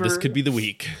say never. This could be the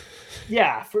week.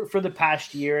 Yeah, for the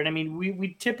past year. And I mean,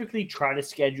 we typically try to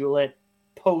schedule it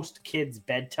post kids'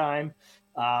 bedtime.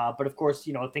 But of course,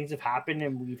 things have happened,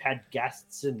 and we've had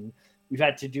guests, and we've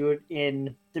had to do it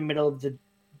in the middle of the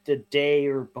day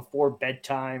or before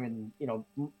bedtime. And,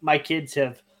 my kids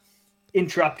have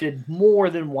interrupted more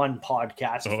than one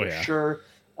podcast sure.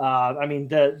 I mean,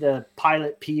 the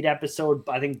Pilot Pete episode,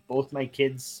 I think both my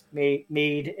kids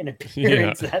made an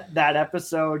appearance that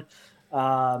episode.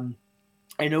 I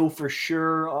know for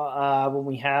sure when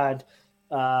we had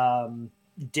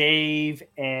Dave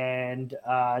and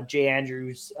Jay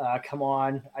Andrews come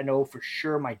on, I know for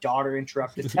sure my daughter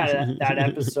interrupted that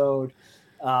episode.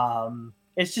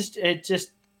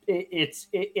 It's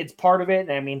part of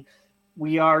it. I mean,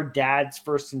 we are dads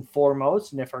first and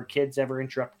foremost, and if our kids ever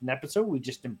interrupt an episode, we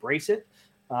just embrace it.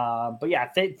 But yeah,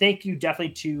 thank you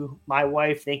definitely to my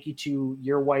wife. Thank you to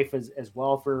your wife as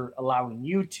well for allowing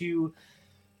you to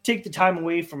take the time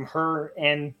away from her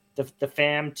and the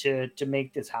fam to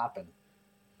make this happen.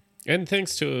 And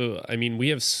thanks to, I mean, we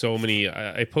have so many.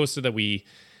 I posted that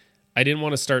I didn't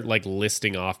want to start like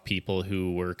listing off people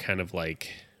who were kind of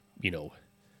like,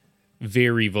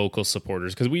 very vocal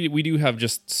supporters, because we do have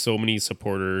just so many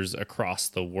supporters across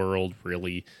the world,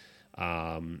 really.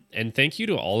 And thank you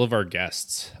to all of our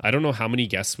guests. I don't know how many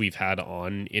guests we've had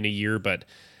on in a year, but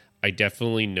I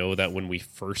definitely know that when we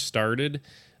first started,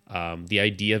 the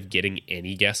idea of getting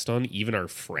any guest on, even our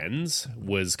friends,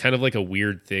 was kind of like a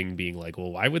weird thing, being like,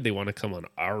 well, why would they want to come on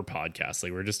our podcast?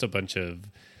 Like, we're just a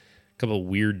couple of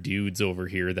weird dudes over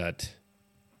here that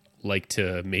like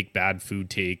to make bad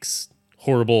food takes,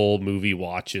 horrible movie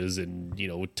watches, and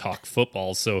talk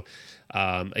football. So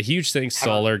a huge thanks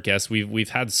to all our guests. We've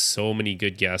had so many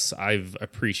good guests. I've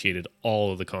appreciated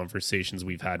all of the conversations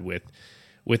we've had with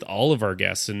all of our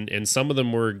guests, and some of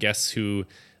them were guests who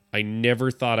I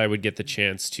never thought I would get the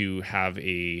chance to have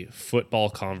a football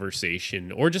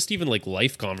conversation, or just even like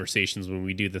life conversations when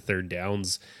we do the third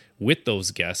downs with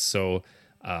those guests. So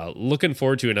looking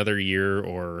forward to another year,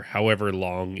 or however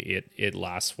long it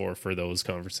lasts for those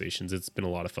conversations. It's been a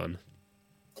lot of fun.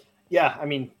 Yeah, I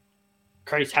mean,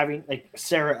 Christ, having like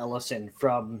Sarah Ellison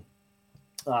from,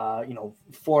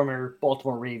 former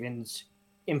Baltimore Ravens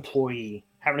employee,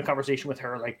 having a conversation with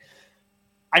her, like,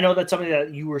 I know that's something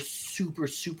that you were super,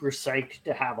 super psyched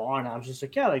to have on. I was just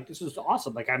like, yeah, like, this is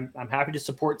awesome. Like, I'm happy to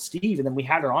support Steve. And then we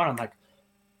had her on. I'm like,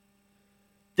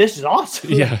 this is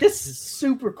awesome. Yeah. Like, this is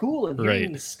super cool. And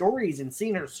hearing these stories and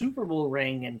seeing her Super Bowl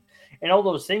ring and all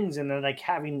those things. And then like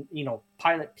having,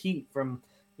 Pilot Pete from,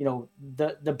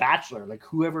 the Bachelor, like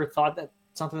whoever thought that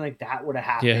something like that would have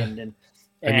happened. Yeah. And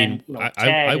I mean,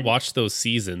 I watched those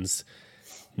seasons.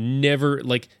 Never,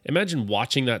 like, imagine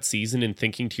watching that season and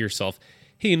thinking to yourself,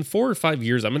 hey, in 4 or 5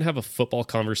 years, I'm going to have a football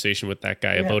conversation with that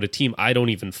guy about a team I don't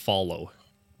even follow.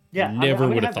 Yeah, never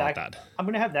would have thought that. I'm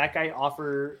going to have that guy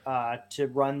offer to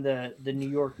run the New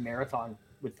York Marathon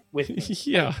with me.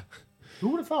 Yeah. Like, who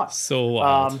would have thought? So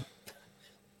wild.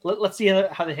 Let's see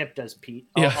how the hip does, Pete.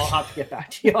 I'll have to get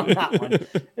back to you on that one.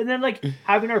 And then like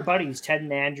having our buddies, Ted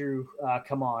and Andrew,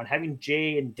 come on, having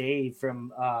Jay and Dave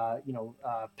from,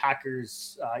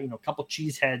 Packers, a couple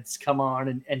cheeseheads come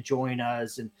on and join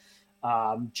us, and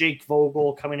Jake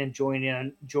Vogel coming and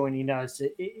joining us.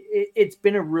 It's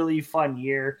been a really fun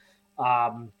year.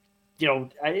 I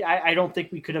don't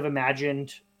think we could have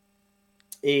imagined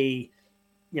a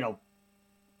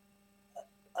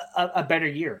better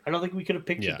year. I don't think we could have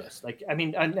pictured this. Like, I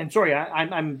mean, I'm sorry,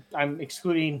 I'm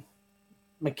excluding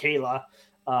Michaela.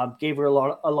 Gave her a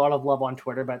lot of love on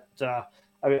Twitter, but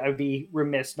I would be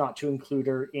remiss not to include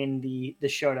her in the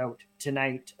shout out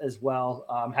tonight as well.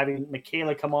 Having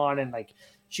Michaela come on, and like,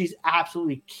 she's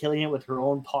absolutely killing it with her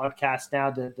own podcast now,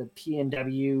 the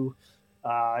PNW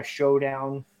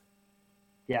Showdown.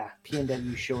 Yeah,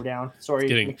 PNW Showdown.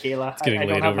 Sorry, Michaela. I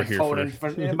don't have my phone in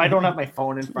front. I don't have my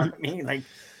phone in front of me. Like,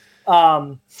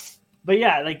 but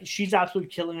yeah, like, she's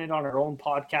absolutely killing it on her own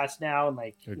podcast now. And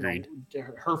like, agreed.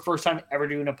 Her first time ever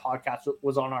doing a podcast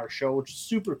was on our show, which is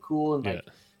super cool. And like,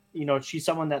 she's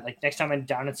someone that like next time I'm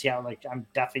down in Seattle, like, I'm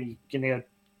definitely gonna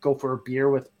go for a beer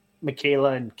with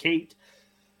Michaela and Kate.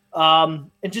 And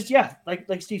just,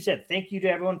 like Steve said, thank you to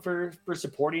everyone for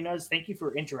supporting us. Thank you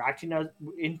for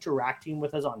interacting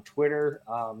with us on Twitter.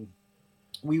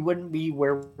 We wouldn't be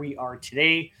where we are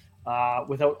today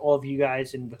without all of you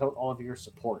guys and without all of your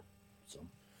support. So,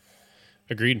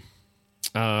 agreed.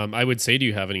 I would say, do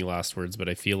you have any last words? But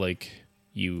I feel like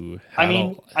you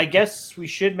had I guess we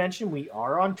should mention we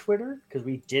are on Twitter, because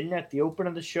we didn't at the open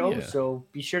of the show. So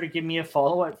be sure to give me a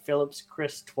follow at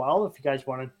PhillipsChris12 if you guys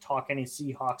want to talk any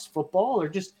Seahawks football, or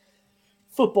just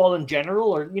football in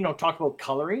general, or talk about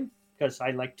coloring, because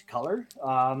I like to color.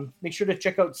 Make sure to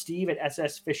check out Steve at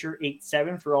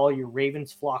SSFisher87 for all your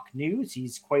Ravens flock news.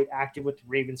 He's quite active with the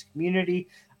Ravens community.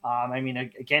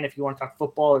 Again, if you want to talk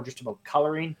football or just about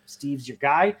coloring, Steve's your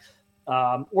guy.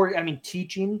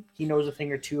 Teaching. He knows a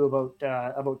thing or two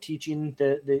about teaching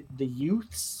the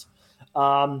youths.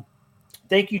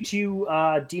 thank you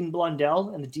to Dean Blundell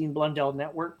and the Dean Blundell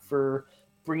Network for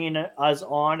bringing us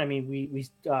on. I mean, we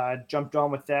jumped on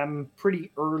with them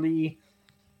pretty early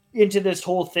into this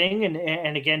whole thing,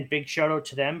 and again, big shout out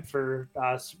to them for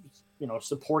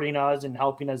supporting us and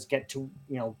helping us get to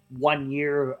 1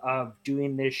 year of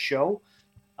doing this show.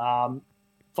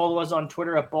 Follow us on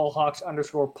Twitter at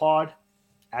ballhawks_pod.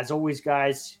 As always,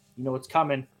 guys, you know what's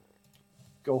coming.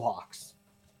 Go Hawks.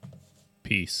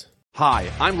 Peace. Hi,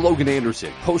 I'm Logan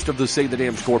Anderson, host of the Say the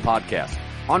Damn Score podcast.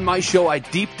 On my show, I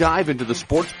deep dive into the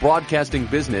sports broadcasting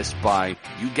business by,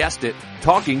 you guessed it,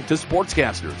 talking to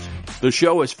sportscasters. The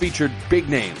show has featured big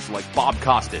names like Bob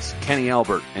Costas, Kenny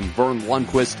Albert, and Vern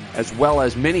Lundquist, as well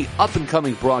as many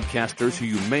up-and-coming broadcasters who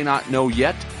you may not know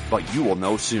yet, but you will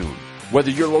know soon. Whether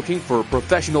you're looking for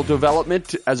professional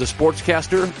development as a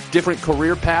sportscaster, different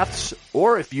career paths,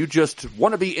 or if you just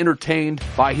want to be entertained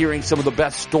by hearing some of the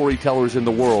best storytellers in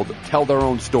the world tell their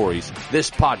own stories,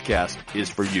 this podcast is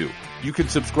for you. You can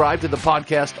subscribe to the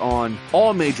podcast on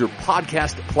all major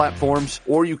podcast platforms,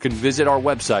 or you can visit our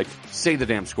website,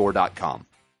 saythedamnscore.com.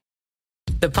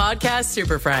 The Podcast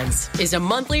Super Friends is a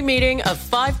monthly meeting of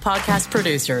 5 podcast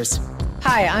producers.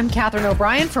 Hi, I'm Katherine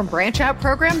O'Brien from Branch Out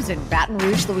Programs in Baton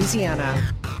Rouge,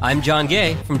 Louisiana. I'm John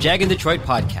Gay from Jag and Detroit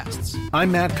Podcasts.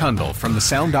 I'm Matt Kundle from the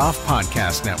Sound Off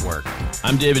Podcast Network.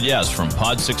 I'm David Yaz from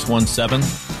Pod 617,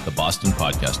 the Boston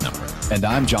Podcast Network. And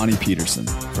I'm Johnny Peterson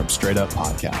from Straight Up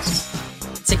Podcasts.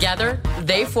 Together,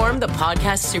 they form the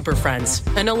Podcast Super Friends,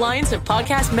 an alliance of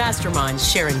podcast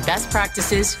masterminds sharing best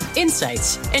practices,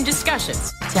 insights, and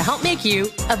discussions to help make you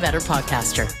a better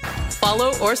podcaster.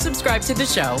 Follow or subscribe to the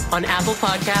show on Apple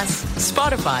Podcasts,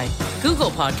 Spotify,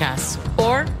 Google Podcasts,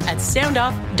 or at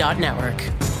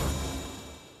soundoff.network.